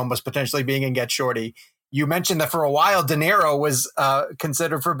Beatty almost potentially being in Get Shorty. You mentioned that for a while De Niro was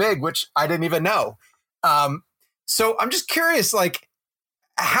considered for Big, which I didn't even know. So I'm just curious, like,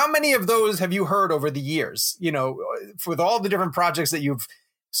 how many of those have you heard over the years? With all the different projects that you've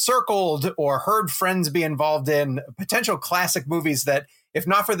circled or heard friends be involved in, potential classic movies that, if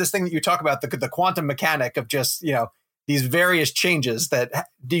not for this thing that you talk about, the quantum mechanic of just, these various changes,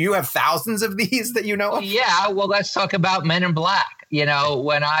 do you have thousands of these that you know of? Yeah, well, let's talk about Men in Black.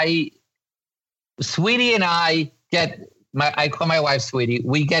 When Sweetie and I I call my wife Sweetie,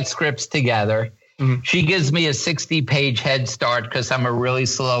 we get scripts together. She gives me a 60-page head start because I'm a really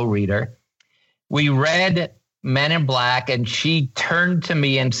slow reader. We read Men in Black, and she turned to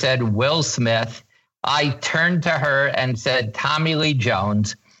me and said, Will Smith. I turned to her and said, Tommy Lee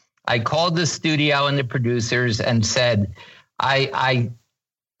Jones. I called the studio and the producers and said,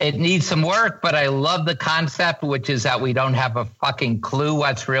 it needs some work, but I love the concept, which is that we don't have a fucking clue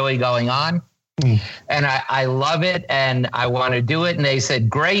what's really going on. And I love it, and I want to do it. And they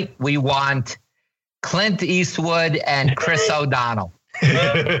said, great, we want Clint Eastwood and Chris O'Donnell. And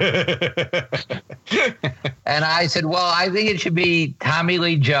I said, well, I think it should be Tommy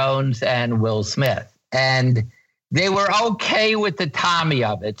Lee Jones and Will Smith. And they were okay with the Tommy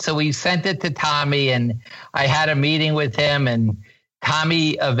of it. So we sent it to Tommy, and I had a meeting with him, and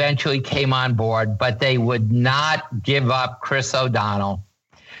Tommy eventually came on board, but they would not give up Chris O'Donnell.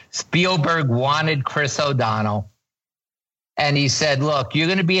 Spielberg wanted Chris O'Donnell. And he said, look, you're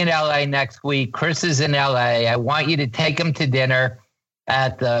going to be in LA next week. Chris is in LA. I want you to take him to dinner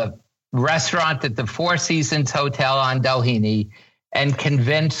at the restaurant at the Four Seasons Hotel on Doheny and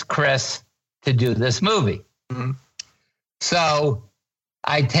convince Chris to do this movie. So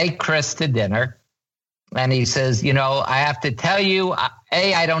I take Chris to dinner, and he says, I have to tell you,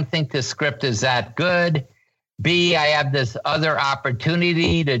 A, I don't think the script is that good. B, I have this other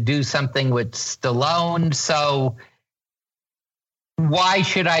opportunity to do something with Stallone. So why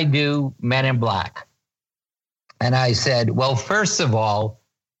should I do Men in Black? And I said, well, first of all,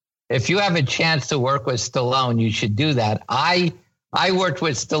 if you have a chance to work with Stallone, you should do that. I worked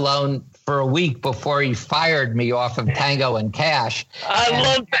with Stallone for a week before he fired me off of Tango and Cash. I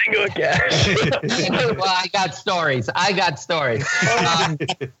love Tango and Cash. Well, I got stories.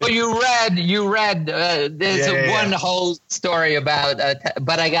 Well, you read, there's one whole story about,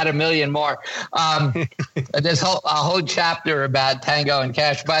 but I got a million more. There's a whole chapter about Tango and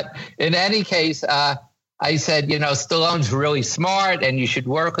Cash. But in any case, I said, Stallone's really smart and you should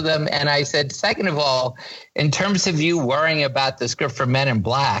work with him. And I said, second of all, in terms of you worrying about the script for Men in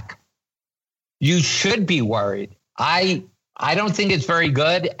Black, you should be worried. I don't think it's very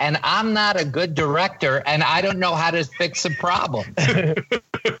good, and I'm not a good director, and I don't know how to fix a problem.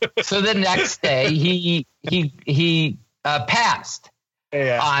 So the next day, he passed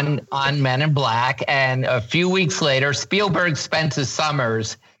on Men in Black, and a few weeks later, Spielberg spent his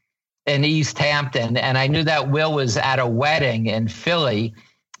summers in East Hampton, and I knew that Will was at a wedding in Philly,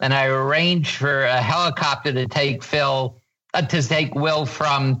 and I arranged for a helicopter to take Will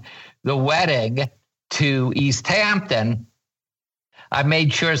from the wedding to East Hampton. I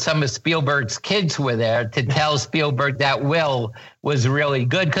made sure some of Spielberg's kids were there to tell Spielberg that Will was really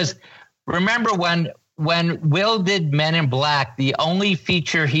good. Because remember when Will did Men in Black, the only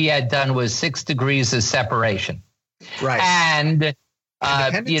feature he had done was 6 Degrees of Separation. Right. And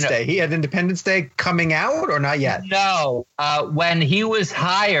Independence Day. He had Independence Day coming out or not yet? No. When he was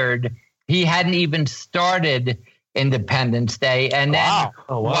hired, he hadn't even started Independence Day. And then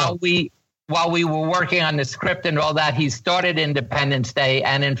while we were working on the script and all that, he started Independence Day.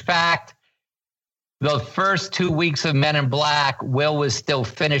 And in fact, the first 2 weeks of Men in Black, Will was still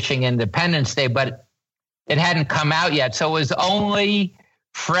finishing Independence Day, but it hadn't come out yet. So it was only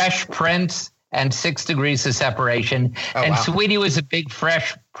Fresh Prince and 6 Degrees of Separation. Sweetie was a big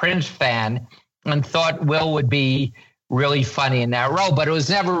Fresh Prince fan and thought Will would be really funny in that role, but it was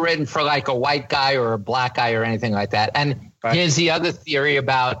never written for like a white guy or a black guy or anything like that. And here's the other theory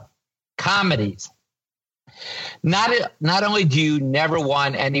about comedies. Not only do you never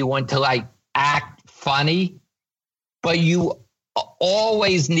want anyone to like act funny, but you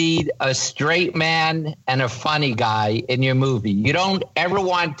always need a straight man and a funny guy in your movie. You don't ever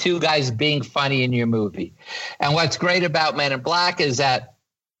want two guys being funny in your movie. And what's great about Men in Black is that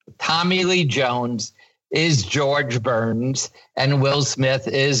Tommy Lee Jones is George Burns and Will Smith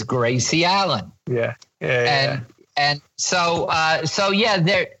is Gracie Allen. And so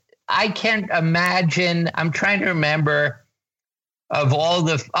there, I can't imagine. I'm trying to remember of all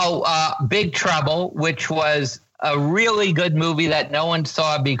the Big Trouble, which was a really good movie that no one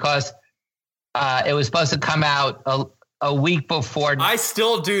saw because it was supposed to come out a week before. I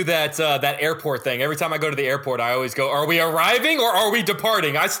still do that airport thing. Every time I go to the airport, I always go, are we arriving or are we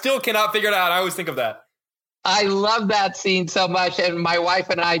departing? I still cannot figure it out. I always think of that. I love that scene so much. And my wife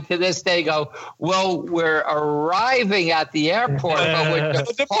and I to this day go, well, we're arriving at the airport, but we're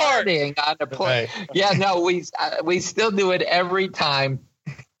departing on the plane. Right. Yeah, no, we still do it every time.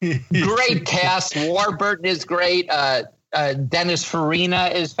 Great cast. Warburton is great. Dennis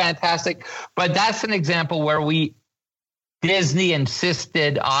Farina is fantastic. But that's an example where Disney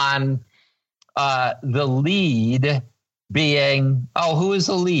insisted on the lead being, who is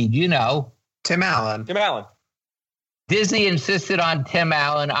the lead? You know. Tim Allen. Disney insisted on Tim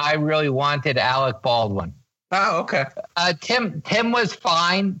Allen. I really wanted Alec Baldwin. Oh, okay. Tim was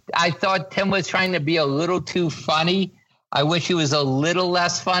fine. I thought Tim was trying to be a little too funny. I wish he was a little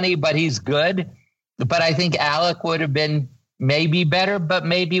less funny, but he's good. But I think Alec would have been maybe better, but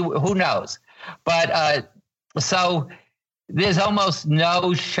maybe, who knows? But so there's almost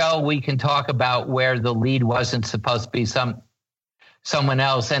no show we can talk about where the lead wasn't supposed to be someone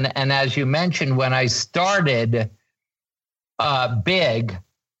else. And as you mentioned, when I started Big,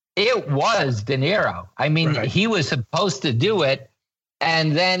 it was De Niro. I mean, He was supposed to do it.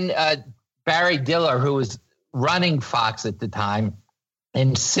 And then Barry Diller, who was running Fox at the time,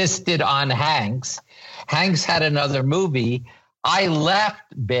 insisted on Hanks. Hanks had another movie. I left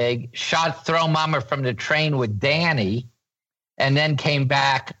Big, shot Throw Mama from the Train with Danny, and then came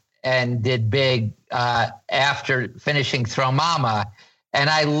back and did Big after finishing Throw Mama. And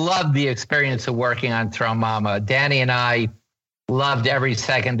I loved the experience of working on Throw Mama. Danny and I loved every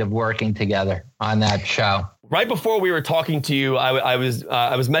second of working together on that show. Right before we were talking to you, I was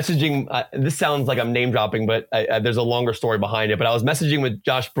messaging. This sounds like I'm name dropping, but there's a longer story behind it. But I was messaging with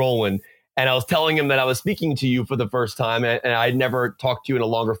Josh Brolin, and I was telling him that I was speaking to you for the first time, and I'd never talked to you in a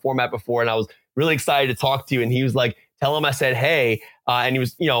longer format before, and I was really excited to talk to you. And he was like, "Tell him I said hey," and he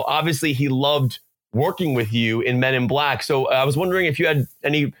was, obviously he loved working with you in Men in Black. So I was wondering if you had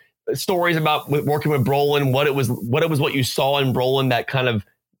any stories about working with Brolin, what it was what you saw in Brolin that kind of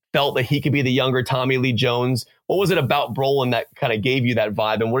felt that he could be the younger Tommy Lee Jones. What was it about Brolin that kind of gave you that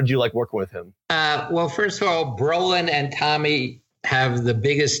vibe, and what did you like working with him? Well, first of all, Brolin and Tommy have the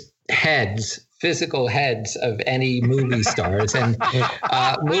biggest physical heads of any movie stars, and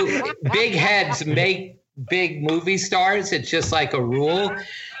big heads make big movie stars. It's just like a rule.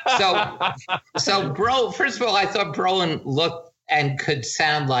 So first of all, I thought Brolin looked and could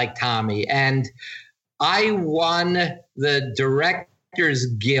sound like Tommy, and I won the Directors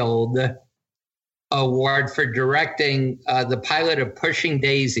Guild Award for directing the pilot of Pushing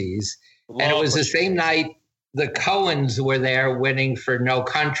Daisies. And it was the same night the Coens were there winning for No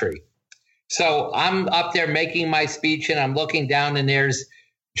Country. So I'm up there making my speech, and I'm looking down, and there's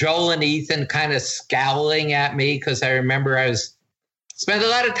Joel and Ethan kind of scowling at me because I remember I spent a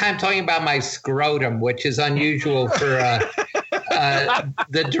lot of time talking about my scrotum, which is unusual for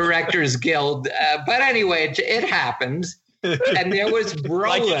the Directors Guild. But anyway, it happens. And there was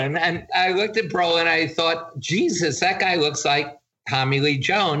Brolin, and I looked at Brolin, and I thought, Jesus, that guy looks like Tommy Lee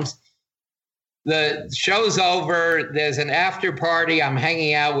Jones. The show's over. There's an after party. I'm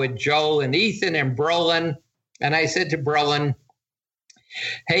hanging out with Joel and Ethan and Brolin. And I said to Brolin,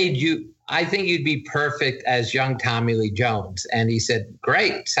 hey, I think you'd be perfect as young Tommy Lee Jones. And he said,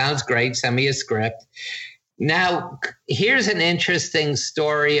 great, sounds great. Send me a script. Now, here's an interesting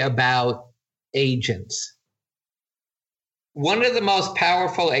story about agents. one of the most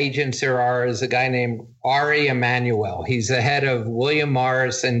powerful agents there are is a guy named Ari Emanuel. He's the head of William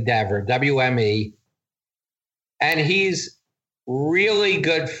Morris Endeavor, WME. And he's really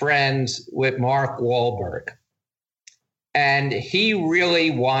good friends with Mark Wahlberg. And he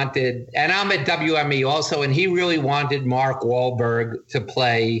really wanted, and I'm at WME also, and he really wanted Mark Wahlberg to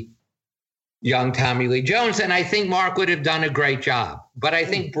play young Tommy Lee Jones. And I think Mark would have done a great job. But I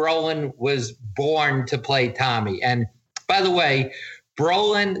think Brolin was born to play Tommy. And by the way,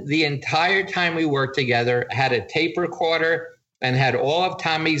 Brolin, the entire time we worked together, had a tape recorder and had all of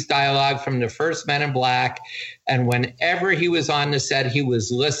Tommy's dialogue from the first Men in Black. And whenever he was on the set, he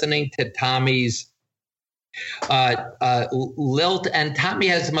was listening to Tommy's lilt. And Tommy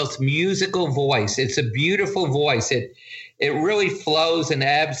has the most musical voice. It's a beautiful voice. It really flows and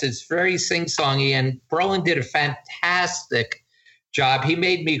ebbs. It's very sing-songy. And Brolin did a fantastic job. He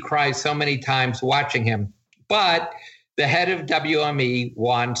made me cry so many times watching him. But the head of WME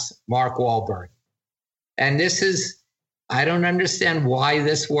wants Mark Wahlberg. And this is, I don't understand why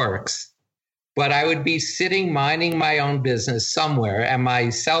this works, but I would be sitting minding my own business somewhere and my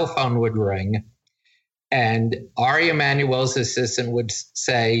cell phone would ring and Ari Emanuel's assistant would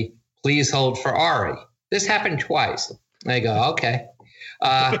say, please hold for Ari. This happened twice. And I go, okay.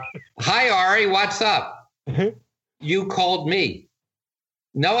 Hi, Ari, what's up? You called me.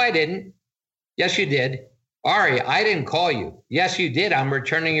 No, I didn't. Yes, you did. Ari, I didn't call you. Yes, you did. I'm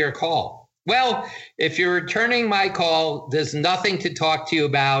returning your call. Well, if you're returning my call, there's nothing to talk to you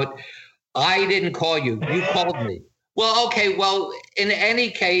about. I didn't call you. You called me. Well, okay. Well, in any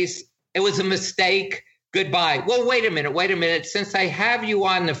case, it was a mistake. Goodbye. Well, wait a minute. Since I have you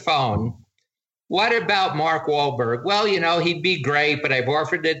on the phone, what about Mark Wahlberg? Well, he'd be great, but I've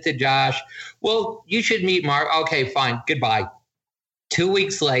offered it to Josh. Well, you should meet Mark. Okay, fine. Goodbye. 2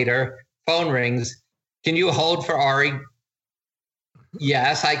 weeks later, phone rings. Can you hold for Ari?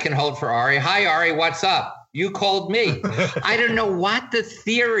 Yes, I can hold for Ari. Hi, Ari, what's up? You called me. I don't know what the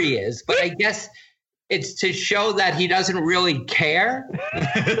theory is, but I guess it's to show that he doesn't really care,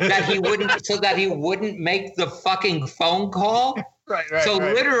 that he wouldn't make the fucking phone call. Right. So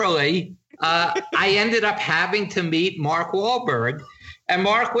literally, I ended up having to meet Mark Wahlberg, and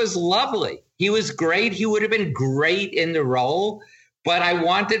Mark was lovely. He was great. He would have been great in the role. But I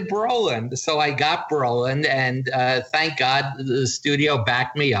wanted Brolin, so I got Brolin, and thank God the studio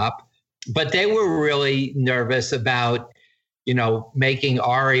backed me up. But they were really nervous about, making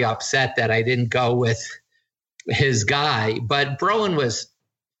Ari upset that I didn't go with his guy. But Brolin was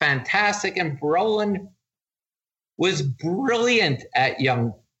fantastic, and Brolin was brilliant as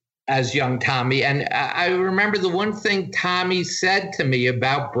young Tommy. And I remember the one thing Tommy said to me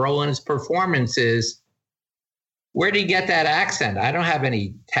about Brolin's performance is, where did you get that accent? I don't have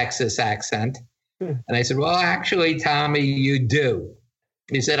any Texas accent. And I said, well, actually, Tommy, you do.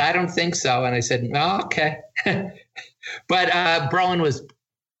 He said, I don't think so. And I said, oh, okay. But Brolin was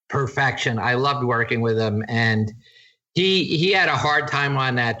perfection. I loved working with him. And he had a hard time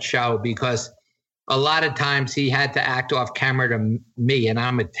on that show because a lot of times he had to act off camera to me, and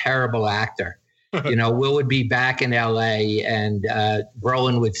I'm a terrible actor. Will would be back in L.A. and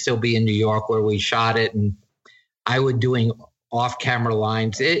Brolin would still be in New York where we shot it. And I was doing off-camera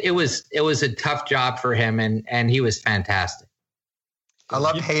lines. It was a tough job for him, and he was fantastic. I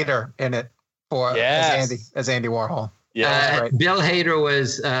love Hader in it as Andy Warhol. Yeah, Bill Hader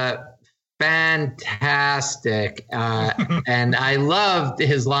was fantastic, and I loved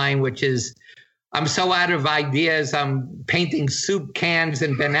his line, which is, "I'm so out of ideas. I'm painting soup cans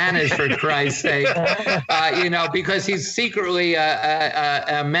and bananas for Christ's sake." Because he's secretly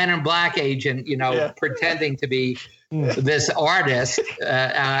a Men in Black agent, pretending to be this artist.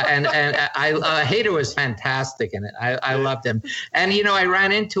 And Hader was fantastic in it. I loved him. And, I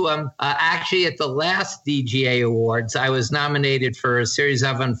ran into him actually at the last DGA Awards. I was nominated for a series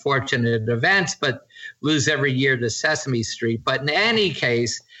of unfortunate events, but lose every year to Sesame Street. But in any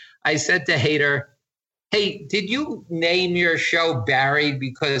case, I said to Hader, hey, did you name your show Barry?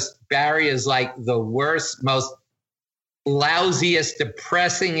 Because Barry is like the worst, most lousiest,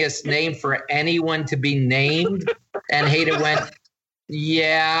 depressingest name for anyone to be named. And Hader went,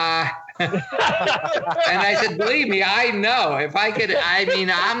 yeah. And I said, believe me, I know. If I could,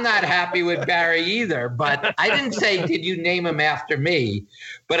 I'm not happy with Barry either. But I didn't say, did you name him after me?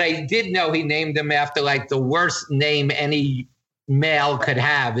 But I did know he named him after like the worst name any male could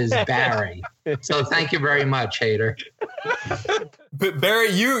have is Barry. So thank you very much, Hader. But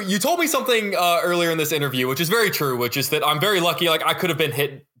Barry, you told me something earlier in this interview, which is very true, which is that I'm very lucky. Like, I could have been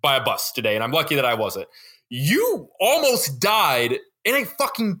hit by a bus today, and I'm lucky that I wasn't. You almost died in a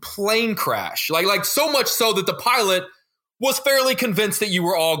fucking plane crash. Like so much so that the pilot was fairly convinced that you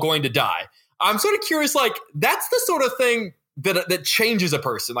were all going to die. I'm sort of curious, like, that's the sort of thing that changes a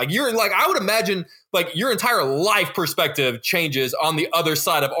person. Like, you're like, I would imagine like your entire life perspective changes on the other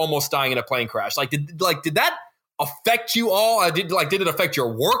side of almost dying in a plane crash. Like, did that affect you all? Did it affect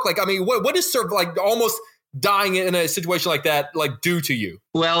your work? Like, I mean, what is sort of like almost dying in a situation like that like do to you?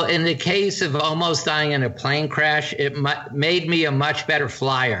 Well, in the case of almost dying in a plane crash, it made me a much better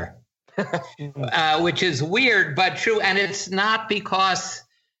flyer, which is weird, but true. And it's not because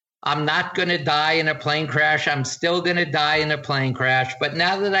I'm not going to die in a plane crash. I'm still going to die in a plane crash. But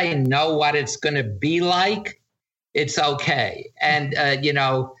now that I know what it's going to be like, it's okay. And,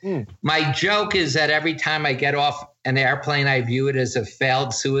 my joke is that every time I get off an airplane, I view it as a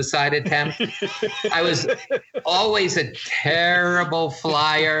failed suicide attempt. I was always a terrible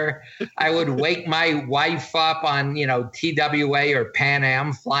flyer. I would wake my wife up on, TWA or Pan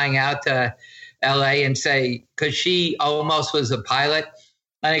Am flying out to LA and say, because she almost was a pilot.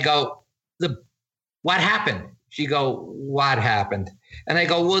 And I go, what happened? She go, what happened? And I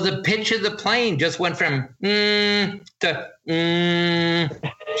go, well, the pitch of the plane just went from to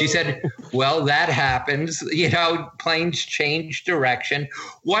She said, well, that happens. Planes change direction.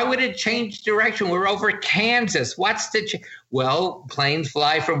 Why would it change direction? We're over Kansas. What's the well, planes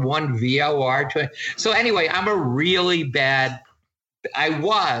fly from one VOR to So anyway, I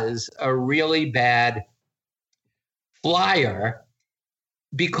was a really bad flyer.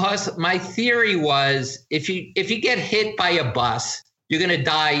 Because my theory was if you get hit by a bus, you're going to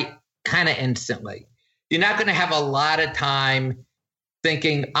die kind of instantly. You're not going to have a lot of time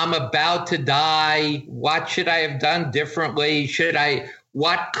thinking, I'm about to die. What should I have done differently?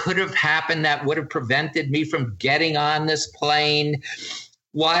 What could have happened that would have prevented me from getting on this plane?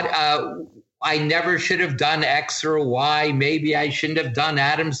 I never should have done X or Y. Maybe I shouldn't have done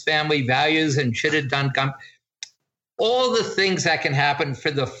Addams Family Values and should have done all the things that can happen for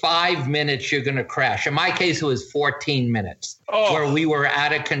the 5 minutes you're going to crash. In my case, it was 14 minutes where we were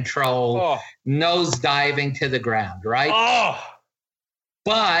out of control, nose diving to the ground, right?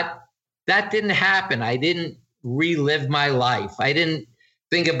 But that didn't happen. I didn't relive my life. I didn't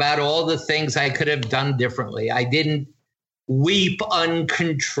think about all the things I could have done differently. I didn't weep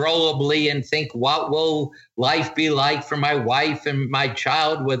uncontrollably and think, what will life be like for my wife and my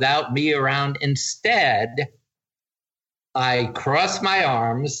child without me around? Instead, I crossed my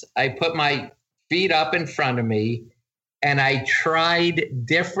arms, I put my feet up in front of me, and I tried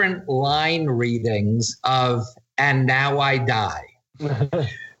different line readings of, and now I die.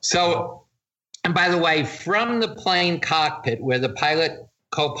 So, and by the way, from the plane cockpit where the pilot,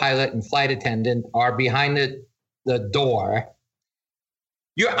 co-pilot, and flight attendant are behind the door,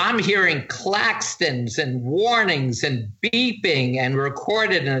 I'm hearing claxons and warnings and beeping and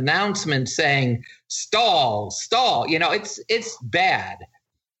recorded an announcement saying, stall. It's bad.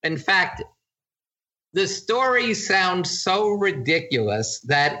 In fact, the story sounds so ridiculous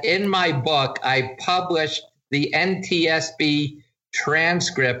that in my book, I published the NTSB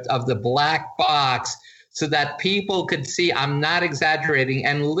transcript of the black box so that people could see I'm not exaggerating.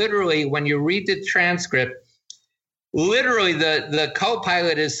 And literally, when you read the transcript, literally, the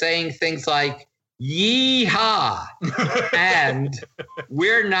co-pilot is saying things like, yeehaw, and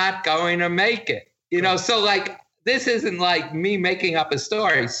we're not going to make it. So like, this isn't like me making up a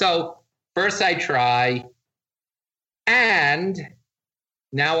story. So first I try, and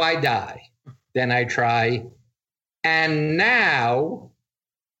now I die. Then I try, and now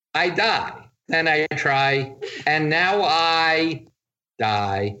I die. Then I try, and now I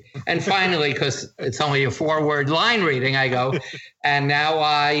die. And finally, because it's only a 4-word line reading, I go, and now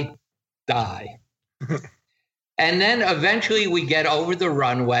I die. And then eventually we get over the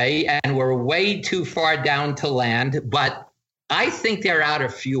runway and we're way too far down to land, but I think they're out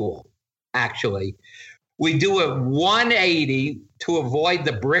of fuel, actually. We do a 180 to avoid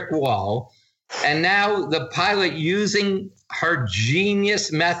the brick wall. And now the pilot, using her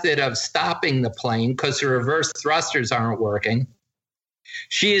genius method of stopping the plane because the reverse thrusters aren't working,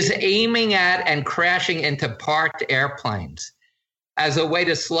 she is aiming at and crashing into parked airplanes as a way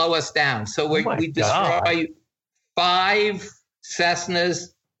to slow us down. So we destroy 5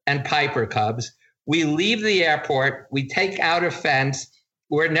 Cessnas and Piper Cubs. We leave the airport. We take out a fence.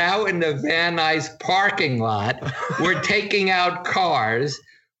 We're now in the Van Nuys parking lot. We're taking out cars.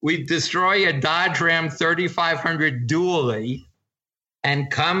 We destroy a Dodge Ram 3500 dually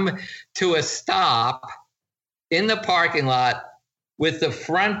and come to a stop in the parking lot with the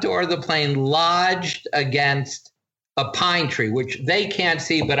front door of the plane lodged against a pine tree, which they can't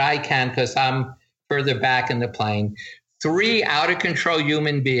see, but I can because I'm further back in the plane. 3 out-of-control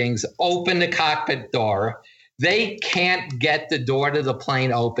human beings open the cockpit door. They can't get the door to the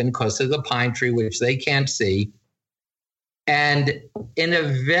plane open because of the pine tree, which they can't see. And in a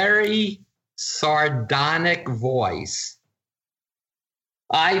very sardonic voice,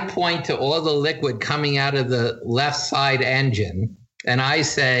 I point to all the liquid coming out of the left side engine, and I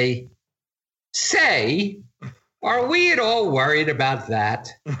say, are we at all worried about that?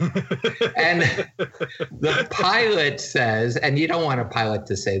 And the pilot says, and you don't want a pilot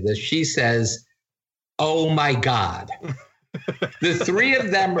to say this, she says, oh my God. The three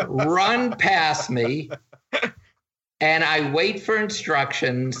of them run past me, and I wait for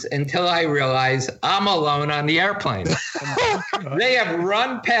instructions until I realize I'm alone on the airplane. They have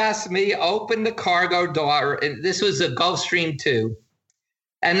run past me, opened the cargo door. And this was a Gulfstream 2.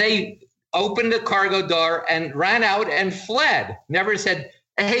 And they opened the cargo door and ran out and fled. Never said,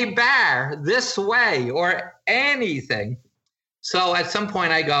 hey, Bear, this way or anything. So at some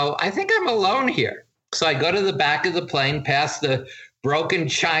point I go, I think I'm alone here. So I go to the back of the plane, past the broken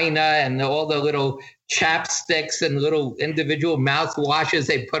china and all the little chapsticks and little individual mouthwashes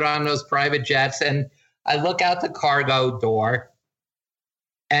they put on those private jets. And I look out the cargo door,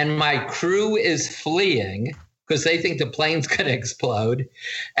 and my crew is fleeing because they think the plane's going to explode.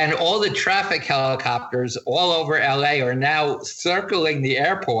 And all the traffic helicopters all over LA are now circling the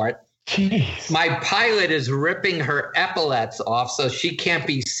airport. Jeez. My pilot is ripping her epaulets off so she can't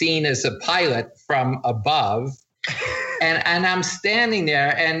be seen as a pilot from above. And I'm standing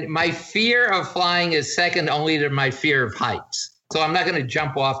there, and my fear of flying is second only to my fear of heights. So I'm not going to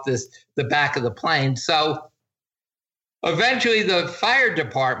jump off the back of the plane. So eventually the fire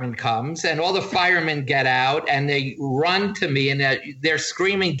department comes, and all the firemen get out, and they run to me, and they're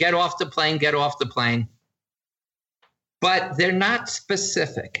screaming, get off the plane, get off the plane. But they're not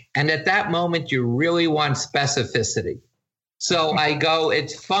specific. And at that moment, you really want specificity. So I go,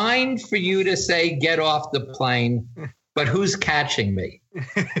 it's fine for you to say, get off the plane, but who's catching me?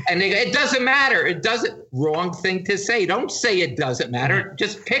 And they go, it doesn't matter. It doesn't, wrong thing to say. Don't say it doesn't matter.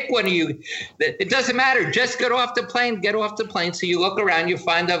 Just pick one of you. It doesn't matter. Just get off the plane, get off the plane. So you look around, you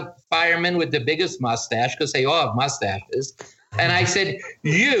find a fireman with the biggest mustache, because they all have mustaches. And I said,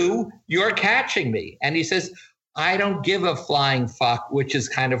 you're catching me. And he says, I don't give a flying fuck, which is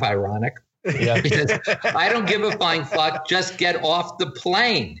kind of ironic. Yeah. He says, I don't give a flying fuck, just get off the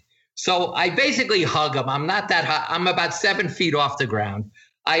plane. So I basically hug him. I'm not that high. I'm about 7 feet off the ground.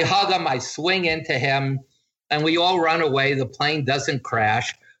 I hug him. I swing into him, and we all run away. The plane doesn't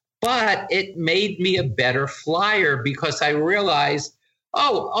crash. But it made me a better flyer because I realized,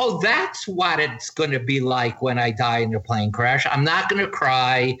 oh, that's what it's going to be like when I die in a plane crash. I'm not going to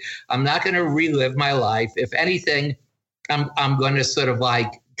cry. I'm not going to relive my life. If anything, I'm going to sort of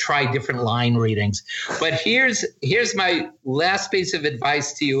like try different line readings. But here's my last piece of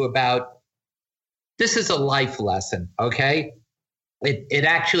advice to you about, this is a life lesson, okay? It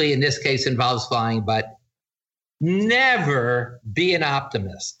actually, in this case, involves flying, but never be an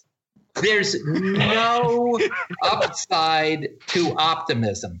optimist. There's no upside to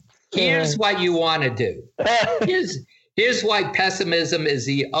optimism. Here's what you want to do. Here's why pessimism is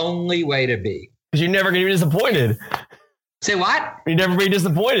the only way to be. Because you're never going to be disappointed. Say what? You never be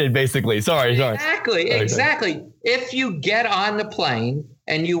disappointed, basically. Sorry. Exactly. If you get on the plane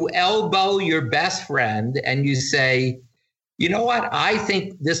and you elbow your best friend and you say, you know what? I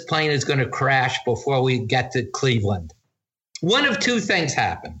think this plane is going to crash before we get to Cleveland. One of two things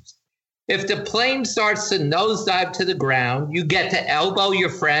happens. If the plane starts to nosedive to the ground, you get to elbow your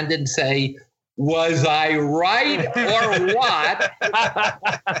friend and say, was I right or what?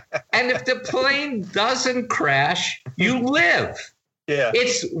 And if the plane doesn't crash, you live. Yeah.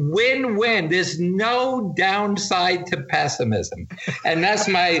 It's win-win. There's no downside to pessimism. And that's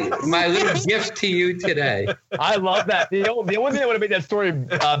my little gift to you today. I love that. The only thing that would have made that story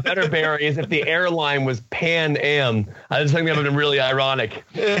better, Barry, is if the airline was Pan Am. I just think that would have been really ironic.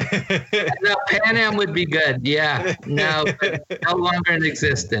 No, Pan Am would be good. Yeah. No longer in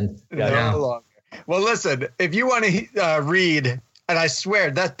existence. No longer. Well, listen, if you want to read, and I swear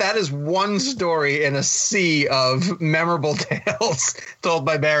that is one story in a sea of memorable tales told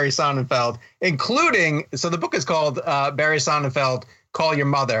by Barry Sonnenfeld, including, so the book is called Barry Sonnenfeld, Call Your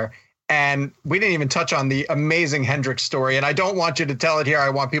Mother. And we didn't even touch on the amazing Hendrix story. And I don't want you to tell it here. I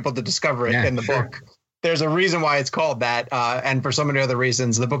want people to discover it in the book. There's a reason why it's called that. And for so many other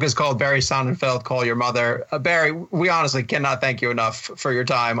reasons, the book is called Barry Sonnenfeld, Call Your Mother. Barry, we honestly cannot thank you enough for your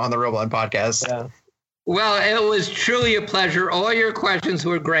time on the Real Blend podcast. Yeah. Well, it was truly a pleasure. All your questions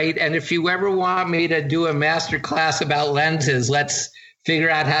were great. And if you ever want me to do a master class about lenses, let's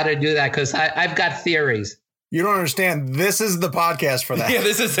figure out how to do that, because I've got theories. You don't understand. This is the podcast for that. Yeah,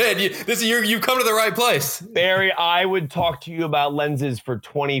 this is it. You've come to the right place. Barry, I would talk to you about lenses for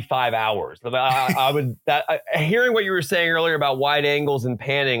 25 hours. Hearing what you were saying earlier about wide angles and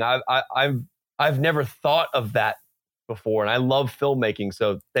panning, I've never thought of that before, and I love filmmaking.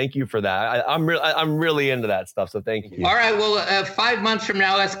 So thank you for that. I'm really into that stuff. So thank you. All right. Well, 5 months from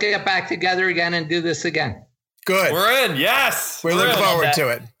now, let's get back together again and do this again. Good. We're in. Yes. We look forward to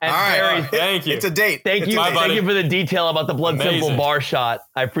it. And all right. Barry, thank you. It's a date. Thank you for the detail about the Blood Simple bar shot.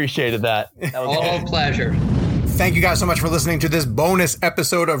 I appreciated that. That was all pleasure. Thank you guys so much for listening to this bonus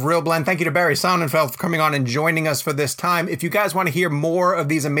episode of Real Blend. Thank you to Barry Sonnenfeld for coming on and joining us for this time. If you guys want to hear more of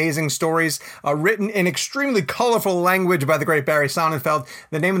these amazing stories written in extremely colorful language by the great Barry Sonnenfeld,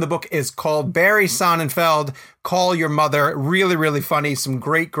 the name of the book is called Barry Sonnenfeld, Call Your Mother. Really, really funny. Some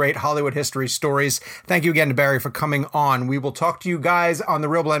great Hollywood history stories. Thank you again to Barry for coming on. We will talk to you guys on the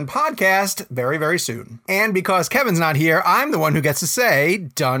Real Blend podcast very, very soon. And because Kevin's not here, I'm the one who gets to say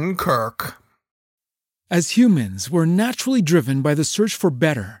Dunkirk. As humans, we're naturally driven by the search for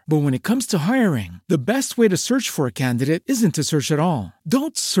better. But when it comes to hiring, the best way to search for a candidate isn't to search at all.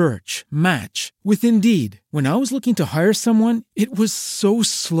 Don't search, match with Indeed. When I was looking to hire someone, it was so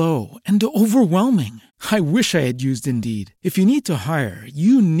slow and overwhelming. I wish I had used Indeed. If you need to hire,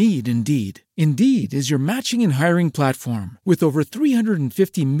 you need Indeed. Indeed is your matching and hiring platform with over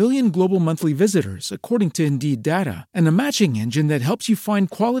 350 million global monthly visitors, according to Indeed data, and a matching engine that helps you find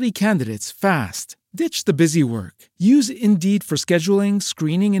quality candidates fast. Ditch the busy work. Use Indeed for scheduling,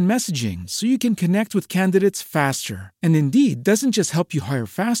 screening, and messaging so you can connect with candidates faster. And Indeed doesn't just help you hire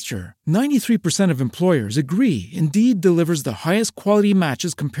faster. 93% of employers agree Indeed delivers the highest quality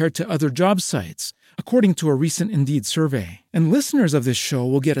matches compared to other job sites, according to a recent Indeed survey. And listeners of this show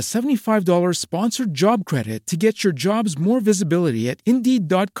will get a $75 sponsored job credit to get your jobs more visibility at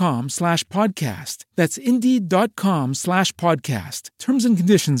Indeed.com/podcast. That's Indeed.com/podcast. Terms and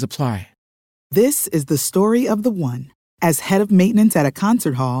conditions apply. This is the story of the one. As head of maintenance at a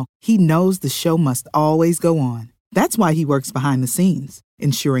concert hall, he knows the show must always go on. That's why he works behind the scenes,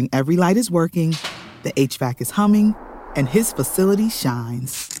 ensuring every light is working, the HVAC is humming, and his facility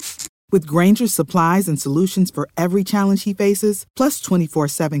shines. With Grainger's supplies and solutions for every challenge he faces, plus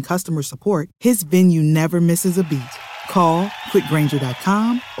 24/7 customer support, his venue never misses a beat. Call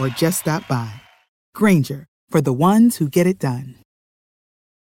quickgrainger.com or just stop by. Grainger, for the ones who get it done.